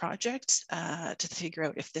with this project to figure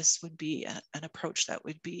out if this would be an approach that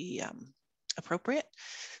would be appropriate.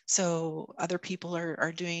 So other people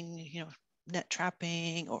are doing, you know, net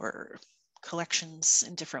trapping or collections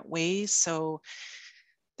in different ways. So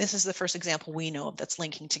this is the first example we know of that's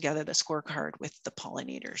linking together the scorecard with the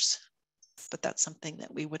pollinators. But that's something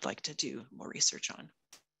that we would like to do more research on.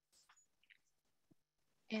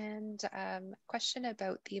 And question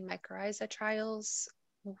about the mycorrhiza trials.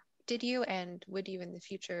 Did you and would you in the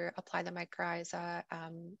future apply the mycorrhiza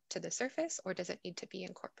to the surface, or does it need to be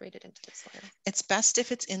incorporated into the soil? It's best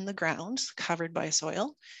if it's in the ground, covered by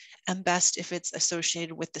soil, and best if it's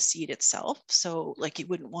associated with the seed itself. So like you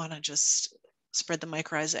wouldn't want to just spread the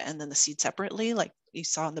mycorrhiza and then the seed separately. Like you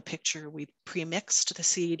saw in the picture, we pre-mixed the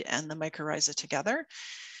seed and the mycorrhiza together.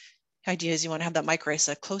 The idea is you want to have that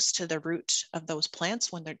mycorrhiza close to the root of those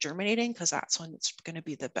plants when they're germinating, because that's when it's going to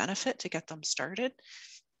be the benefit to get them started.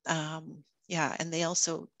 Yeah, and they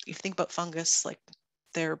also, if you think about fungus, like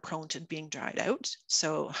they're prone to being dried out.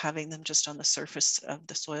 So having them just on the surface of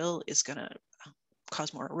the soil is going to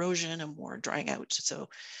cause more erosion and more drying out. So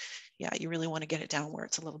yeah, you really want to get it down where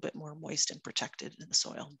it's a little bit more moist and protected in the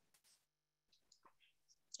soil.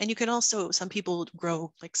 And you can also, some people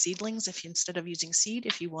grow like seedlings. If you, instead of using seed,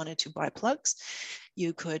 if you wanted to buy plugs,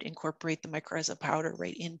 you could incorporate the mycorrhiza powder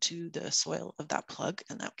right into the soil of that plug,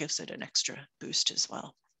 and that gives it an extra boost as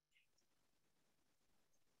well.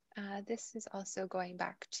 This is also going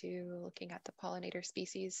back to looking at the pollinator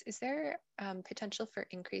species. Is there potential for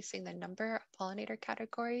increasing the number of pollinator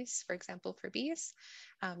categories? For example, for bees,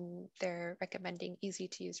 they're recommending easy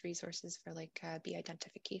to use resources for like bee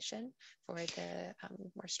identification for the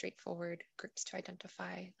more straightforward groups to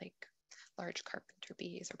identify, like large carpenter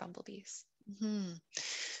bees or bumblebees. Mm-hmm.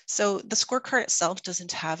 So the scorecard itself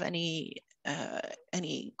doesn't have any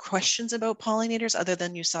questions about pollinators, other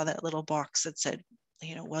than you saw that little box that said,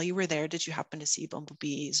 you know, while you were there, did you happen to see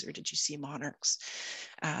bumblebees or did you see monarchs?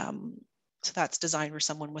 So that's designed for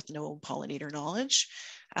someone with no pollinator knowledge.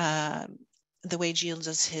 The way Gilles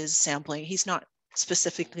does his sampling, he's not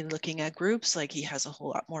specifically looking at groups, like he has a whole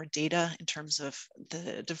lot more data in terms of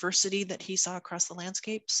the diversity that he saw across the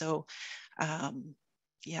landscape. So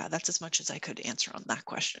yeah, that's as much as I could answer on that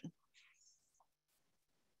question.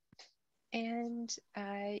 And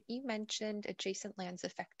you mentioned adjacent lands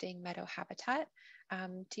affecting meadow habitat.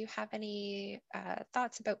 Do you have any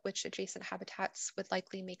thoughts about which adjacent habitats would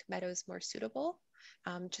likely make meadows more suitable,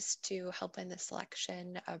 just to help in the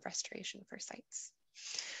selection of restoration for sites?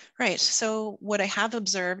 Right, so what I have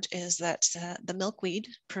observed is that the milkweed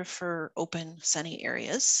prefer open, sunny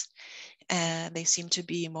areas, and they seem to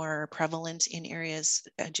be more prevalent in areas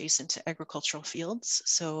adjacent to agricultural fields.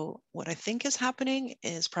 So what I think is happening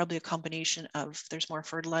is probably a combination of there's more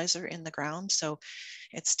fertilizer in the ground, so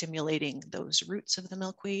it's stimulating those roots of the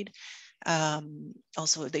milkweed.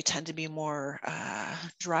 Also, they tend to be more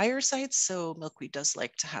drier sites, so milkweed does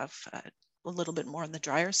like to have a little bit more on the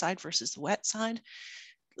drier side versus the wet side,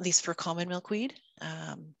 at least for common milkweed.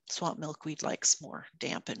 Swamp milkweed likes more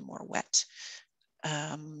damp and more wet.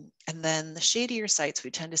 And then the shadier sites,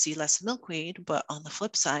 we tend to see less milkweed, but on the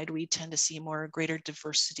flip side, we tend to see more greater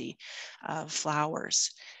diversity of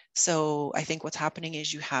flowers. So I think what's happening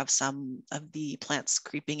is you have some of the plants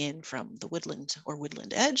creeping in from the woodland or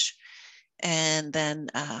woodland edge, And then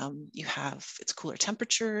you have its cooler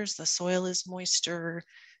temperatures, the soil is moister,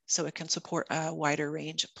 so it can support a wider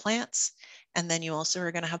range of plants. And then you also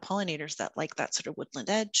are going to have pollinators that like that sort of woodland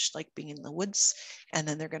edge, like being in the woods. And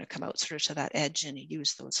then they're going to come out sort of to that edge and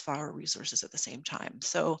use those flower resources at the same time.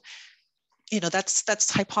 So, you know,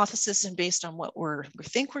 that's hypothesis and based on what we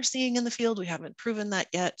think we're seeing in the field. We haven't proven that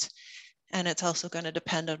yet. And it's also going to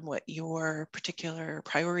depend on what your particular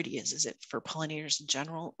priority is. Is it for pollinators in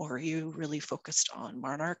general, or are you really focused on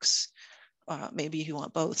monarchs? Maybe you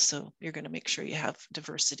want both. So you're going to make sure you have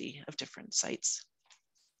diversity of different sites.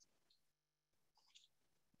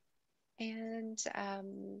 And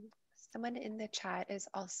someone in the chat is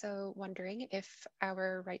also wondering if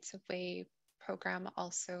our Rights of Way program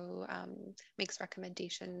also makes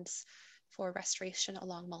recommendations for restoration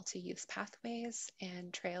along multi-use pathways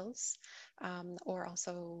and trails, or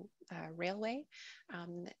also railway.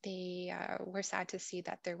 They were sad to see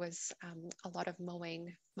that there was a lot of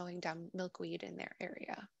mowing down milkweed in their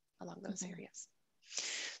area, along those areas.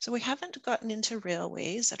 So we haven't gotten into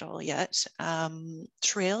railways at all yet.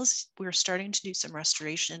 Trails, we're starting to do some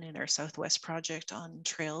restoration in our Southwest project on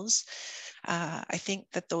trails. I think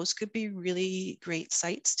that those could be really great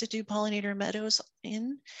sites to do pollinator meadows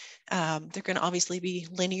in. They're going to obviously be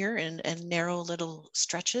linear and narrow little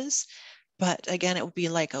stretches. But again, it would be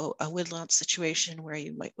like a woodland situation where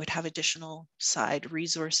you would have additional side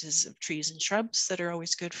resources of trees and shrubs that are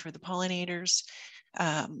always good for the pollinators.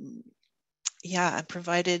 Yeah, and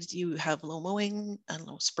provided you have low mowing and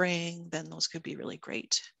low spraying, then those could be really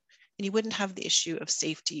great. And you wouldn't have the issue of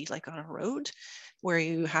safety like on a road where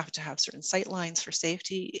you have to have certain sight lines for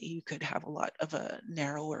safety. You could have a lot of a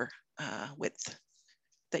narrower width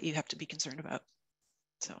that you have to be concerned about.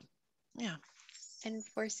 So, yeah. And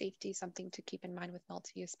for safety, something to keep in mind with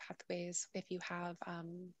multi-use pathways, if you have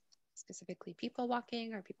specifically people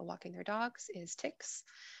walking or people walking their dogs, is ticks.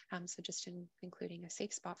 So just including a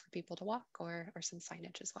safe spot for people to walk or some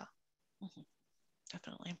signage as well. Mm-hmm.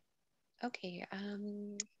 Definitely. Okay.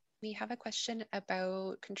 We have a question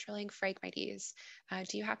about controlling Phragmites.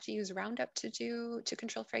 Do you have to use Roundup to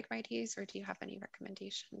control Phragmites, or do you have any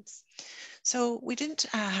recommendations? So we didn't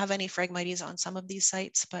have any Phragmites on some of these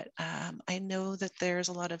sites, but I know that there's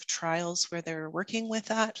a lot of trials where they're working with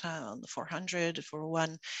that on the 400,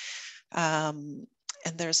 401. And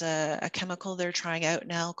there's a chemical they're trying out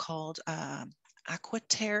now called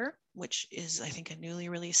Aquaterre, which is, I think, a newly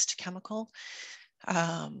released chemical.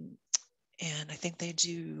 And I think they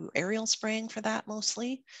do aerial spraying for that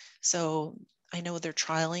mostly. So I know they're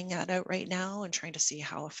trialing that out right now and trying to see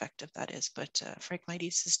how effective that is. But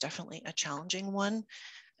Phragmites is definitely a challenging one.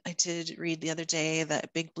 I did read the other day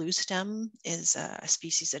that big blue stem is a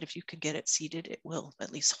species that if you could get it seeded, it will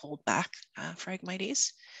at least hold back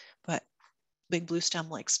Phragmites. But big blue stem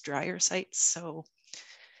likes drier sites. So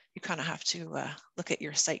you kind of have to look at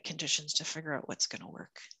your site conditions to figure out what's going to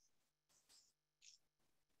work.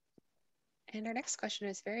 And our next question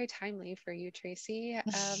is very timely for you, Tracey.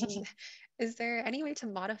 Is there any way to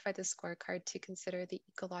modify the scorecard to consider the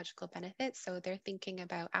ecological benefits? So they're thinking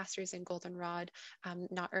about asters and goldenrod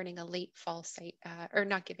not earning a late fall site or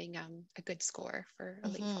not giving a good score for a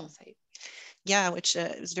late fall site. Yeah, which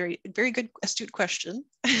is very good, astute question.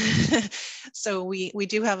 So we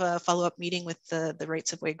do have a follow-up meeting with the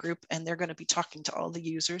Rights of Way group, and they're going to be talking to all the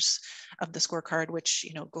users of the scorecard, which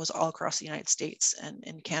goes all across the United States and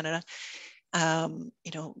in Canada.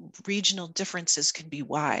 Regional differences can be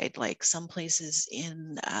wide. Like some places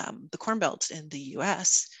in the Corn Belt in the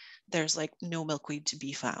US, there's like no milkweed to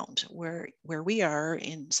be found. Where we are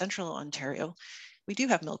in central Ontario, we do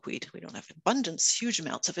have milkweed. We don't have abundance, huge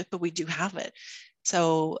amounts of it, but we do have it.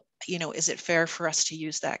 So, is it fair for us to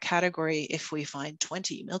use that category? If we find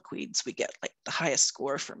 20 milkweeds, we get like the highest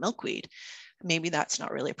score for milkweed. Maybe that's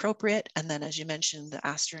not really appropriate. And then, as you mentioned, the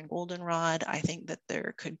aster and goldenrod, I think that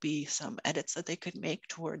there could be some edits that they could make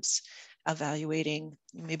towards evaluating.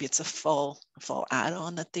 Maybe it's a fall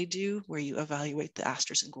add-on that they do where you evaluate the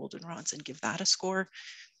asters and goldenrods and give that a score.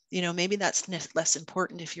 Maybe that's less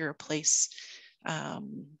important if you're a place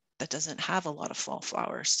that doesn't have a lot of fall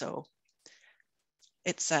flowers. So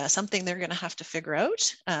it's something they're going to have to figure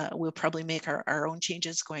out. We'll probably make our own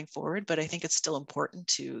changes going forward, but I think it's still important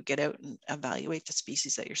to get out and evaluate the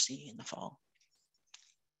species that you're seeing in the fall.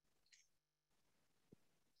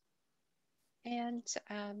 And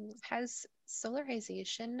has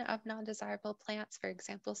solarization of non-desirable plants, for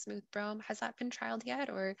example, smooth brome, has that been trialed yet?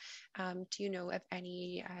 Or do you know of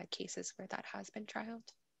any cases where that has been trialed?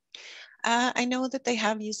 I know that they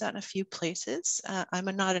have used that in a few places.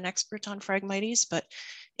 I'm not an expert on Phragmites, but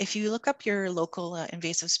if you look up your local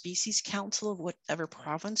invasive species council of whatever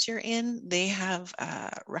province you're in, they have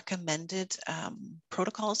recommended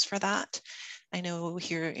protocols for that. I know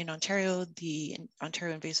here in Ontario, the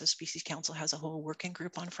Ontario Invasive Species Council has a whole working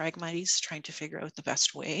group on Phragmites trying to figure out the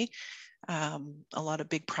best way. A lot of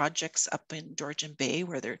big projects up in Georgian Bay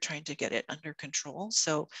where they're trying to get it under control.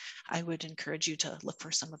 So I would encourage you to look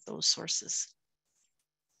for some of those sources.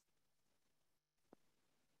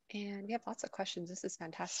 And we have lots of questions. This is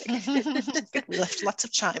fantastic. Good. We left lots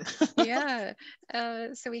of time. Yeah.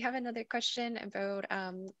 So we have another question about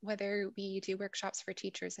whether we do workshops for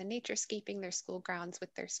teachers in naturescaping their school grounds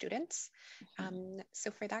with their students.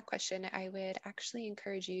 So for that question, I would actually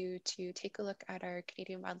encourage you to take a look at our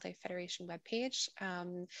Canadian Wildlife Federation webpage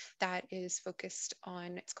that is focused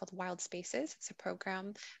on, it's called Wild Spaces. It's a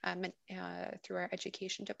program through our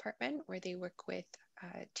education department where they work with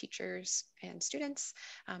teachers and students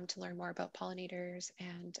to learn more about pollinators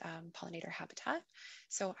and pollinator habitat.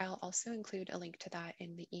 So I'll also include a link to that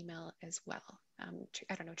in the email as well.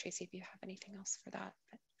 I don't know, Tracey, if you have anything else for that.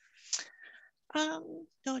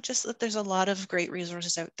 No, just that there's a lot of great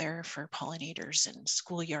resources out there for pollinators and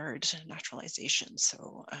schoolyards and naturalization.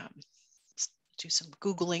 So do some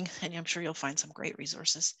Googling and I'm sure you'll find some great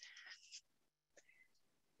resources.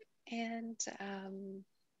 And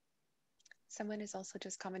someone is also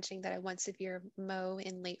just commenting that a once severe mow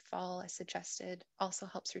in late fall, as suggested, also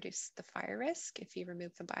helps reduce the fire risk if you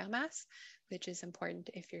remove the biomass, which is important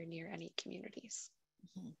if you're near any communities.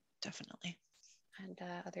 Definitely. And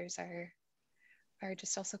others are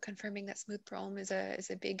just also confirming that smooth brome is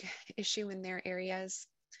a big issue in their areas.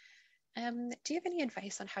 Do you have any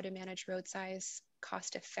advice on how to manage road size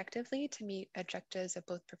cost effectively to meet objectives of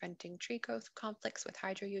both preventing tree growth conflicts with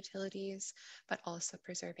hydro utilities, but also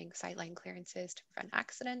preserving sightline clearances to prevent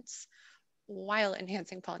accidents while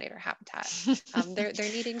enhancing pollinator habitat? They're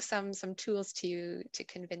needing some tools to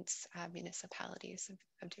convince municipalities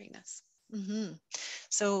of doing this.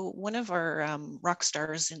 So one of our rock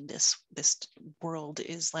stars in this world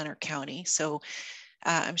is Lanark County. So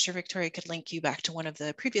I'm sure Victoria could link you back to one of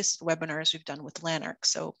the previous webinars we've done with Lanark.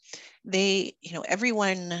 So they,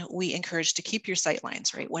 everyone we encourage to keep your sight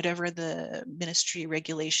lines, right? Whatever the ministry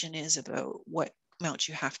regulation is about what amount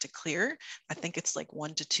you have to clear. I think it's like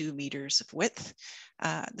 1 to 2 meters of width.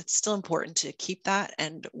 That's still important to keep that.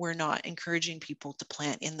 And we're not encouraging people to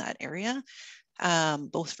plant in that area.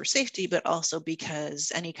 Both for safety, but also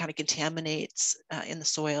because any kind of contaminates in the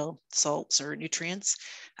soil, salts or nutrients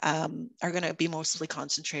are going to be mostly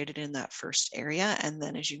concentrated in that first area. And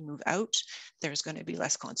then as you move out, there's going to be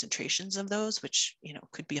less concentrations of those, which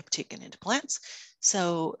could be uptaken into plants.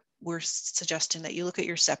 So we're suggesting that you look at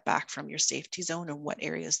your setback from your safety zone and what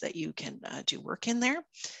areas that you can do work in there.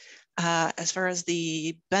 As far as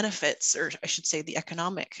the benefits, or I should say the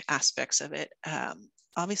economic aspects of it,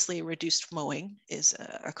 obviously reduced mowing is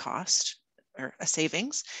a cost or a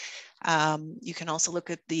savings. You can also look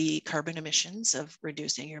at the carbon emissions of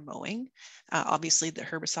reducing your mowing. Obviously the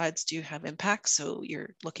herbicides do have impacts, so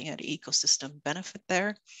you're looking at an ecosystem benefit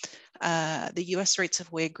there. The US Rights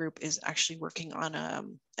of Way group is actually working on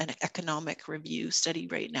an economic review study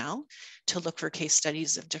right now to look for case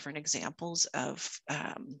studies of different examples of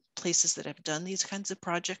places that have done these kinds of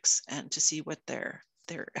projects and to see what their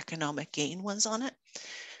economic gain was on it.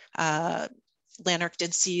 Lanark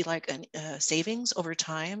did see like a savings over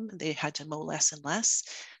time. They had to mow less and less.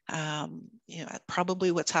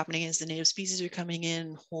 Probably what's happening is the native species are coming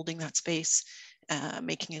in, holding that space,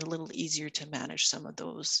 making it a little easier to manage some of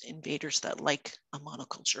those invaders that like a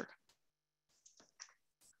monoculture.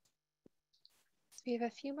 We have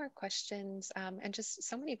a few more questions and just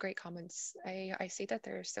so many great comments. I see that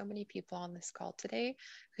there are so many people on this call today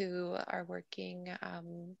who are working,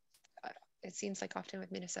 it seems like often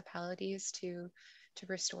with municipalities to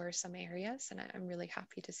restore some areas. And I'm really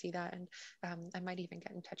happy to see that. And I might even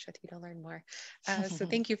get in touch with you to learn more. So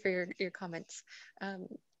thank you for your comments.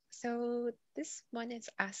 So this one is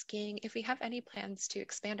asking if we have any plans to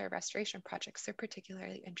expand our restoration projects. They're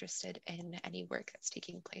particularly interested in any work that's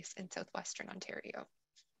taking place in Southwestern Ontario.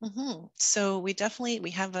 So we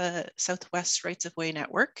have a Southwest Rights of Way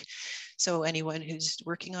network. So anyone who's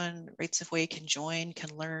working on Rights of Way can join, can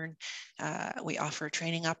learn. We offer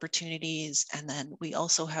training opportunities. And then we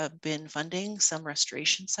also have been funding some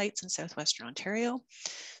restoration sites in Southwestern Ontario.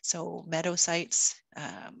 So Meadow sites.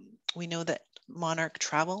 We know that monarch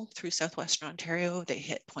travel through southwestern Ontario. They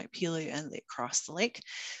hit Point Pelee and they cross the lake.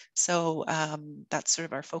 So that's sort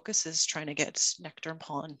of our focus, is trying to get nectar and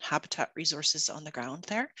pollen habitat resources on the ground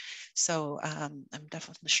there. So I'm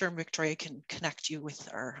definitely sure Victoria can connect you with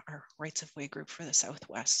our rights of way group for the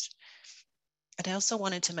Southwest. And I also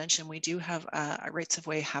wanted to mention, we do have a rights of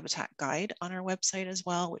way habitat guide on our website as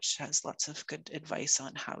well, which has lots of good advice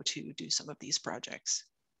on how to do some of these projects.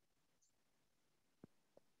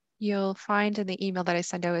 You'll find in the email that I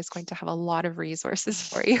send out is going to have a lot of resources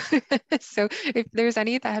for you. So if there's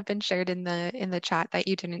any that have been shared in the chat that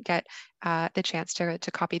you didn't get the chance to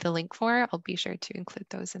copy the link for, I'll be sure to include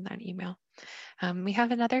those in that email. We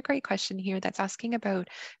have another great question here that's asking about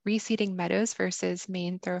reseeding meadows versus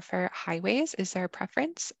main thoroughfare highways. Is there a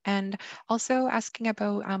preference? And also asking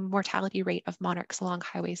about mortality rate of monarchs along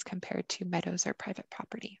highways compared to meadows or private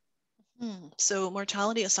property. So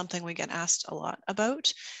mortality is something we get asked a lot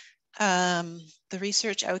about. The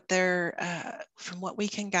research out there, from what we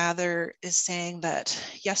can gather, is saying that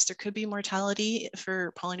yes, there could be mortality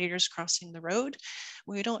for pollinators crossing the road.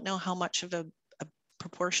 We don't know how much of a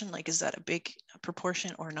proportion, like is that a big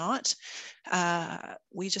proportion or not.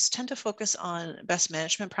 We just tend to focus on best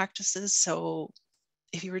management practices. So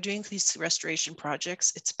if you were doing these restoration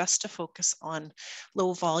projects, it's best to focus on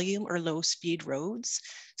low volume or low speed roads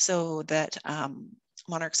so that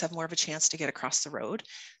monarchs have more of a chance to get across the road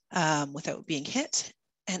without being hit.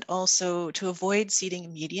 And also to avoid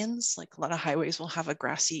seeding medians, like a lot of highways will have a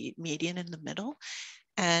grassy median in the middle.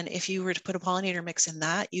 And if you were to put a pollinator mix in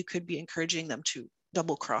that, you could be encouraging them to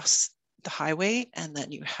double cross the highway, and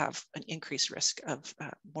then you have an increased risk of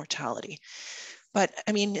mortality. But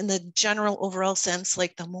I mean, in the general overall sense,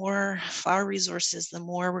 like the more flower resources, the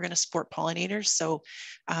more we're going to support pollinators. So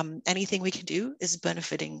anything we can do is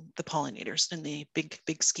benefiting the pollinators in the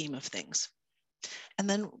big scheme of things. And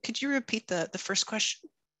then could you repeat the first question?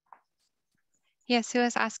 Yeah, so I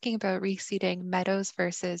was asking about reseeding meadows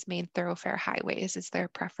versus main thoroughfare highways. Is there a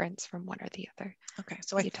preference from one or the other? Okay,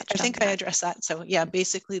 so I think I addressed that. So yeah,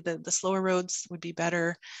 basically the slower roads would be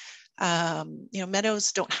better. You know,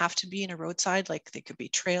 meadows don't have to be in a roadside, like they could be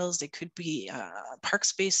trails, they could be park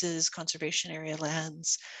spaces, conservation area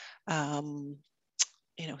lands,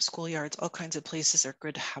 you know, schoolyards, all kinds of places are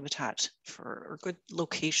good habitat for, or good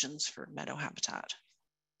locations for meadow habitat.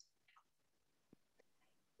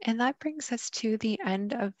 And that brings us to the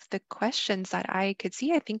end of the questions that I could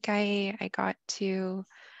see. I think I got to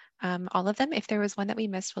all of them. If there was one that we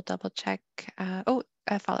missed, we'll double check. Oh,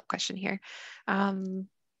 a follow-up question here.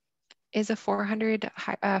 Is a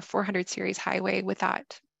 400 series highway, would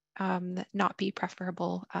that not be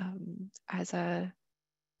preferable as a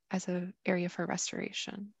area for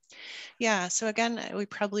restoration? Yeah, so again, we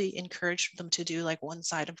probably encourage them to do like one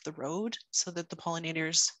side of the road so that the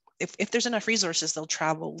pollinators, if there's enough resources, they'll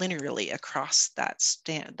travel linearly across that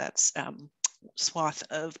swath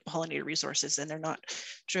of pollinator resources, and they're not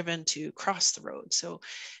driven to cross the road. So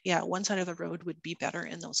yeah, one side of the road would be better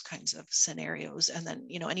in those kinds of scenarios. And then,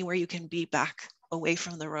 you know, anywhere you can be back away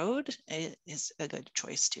from the road is a good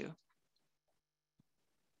choice too.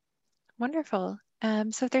 Wonderful.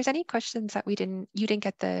 So if there's any questions that you didn't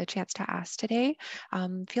get the chance to ask today,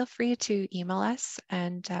 feel free to email us,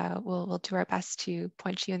 and we'll do our best to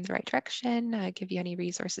point you in the right direction, give you any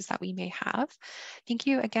resources that we may have. Thank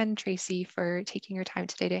you again, Tracey, for taking your time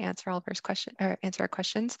today to answer all of answer our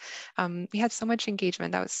questions. We had so much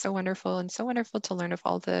engagement. That was so wonderful, and so wonderful to learn of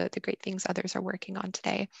all the great things others are working on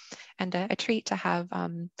today, and a treat to have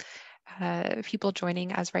people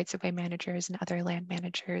joining as rights of way managers and other land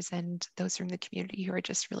managers and those from the community who are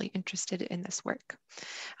just really interested in this work.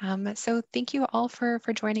 So thank you all for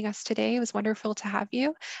joining us today. It was wonderful to have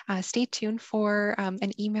you. Stay tuned for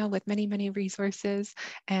an email with many resources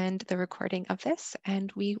and the recording of this,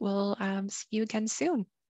 and we will see you again soon.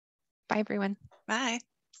 Bye, everyone. Bye.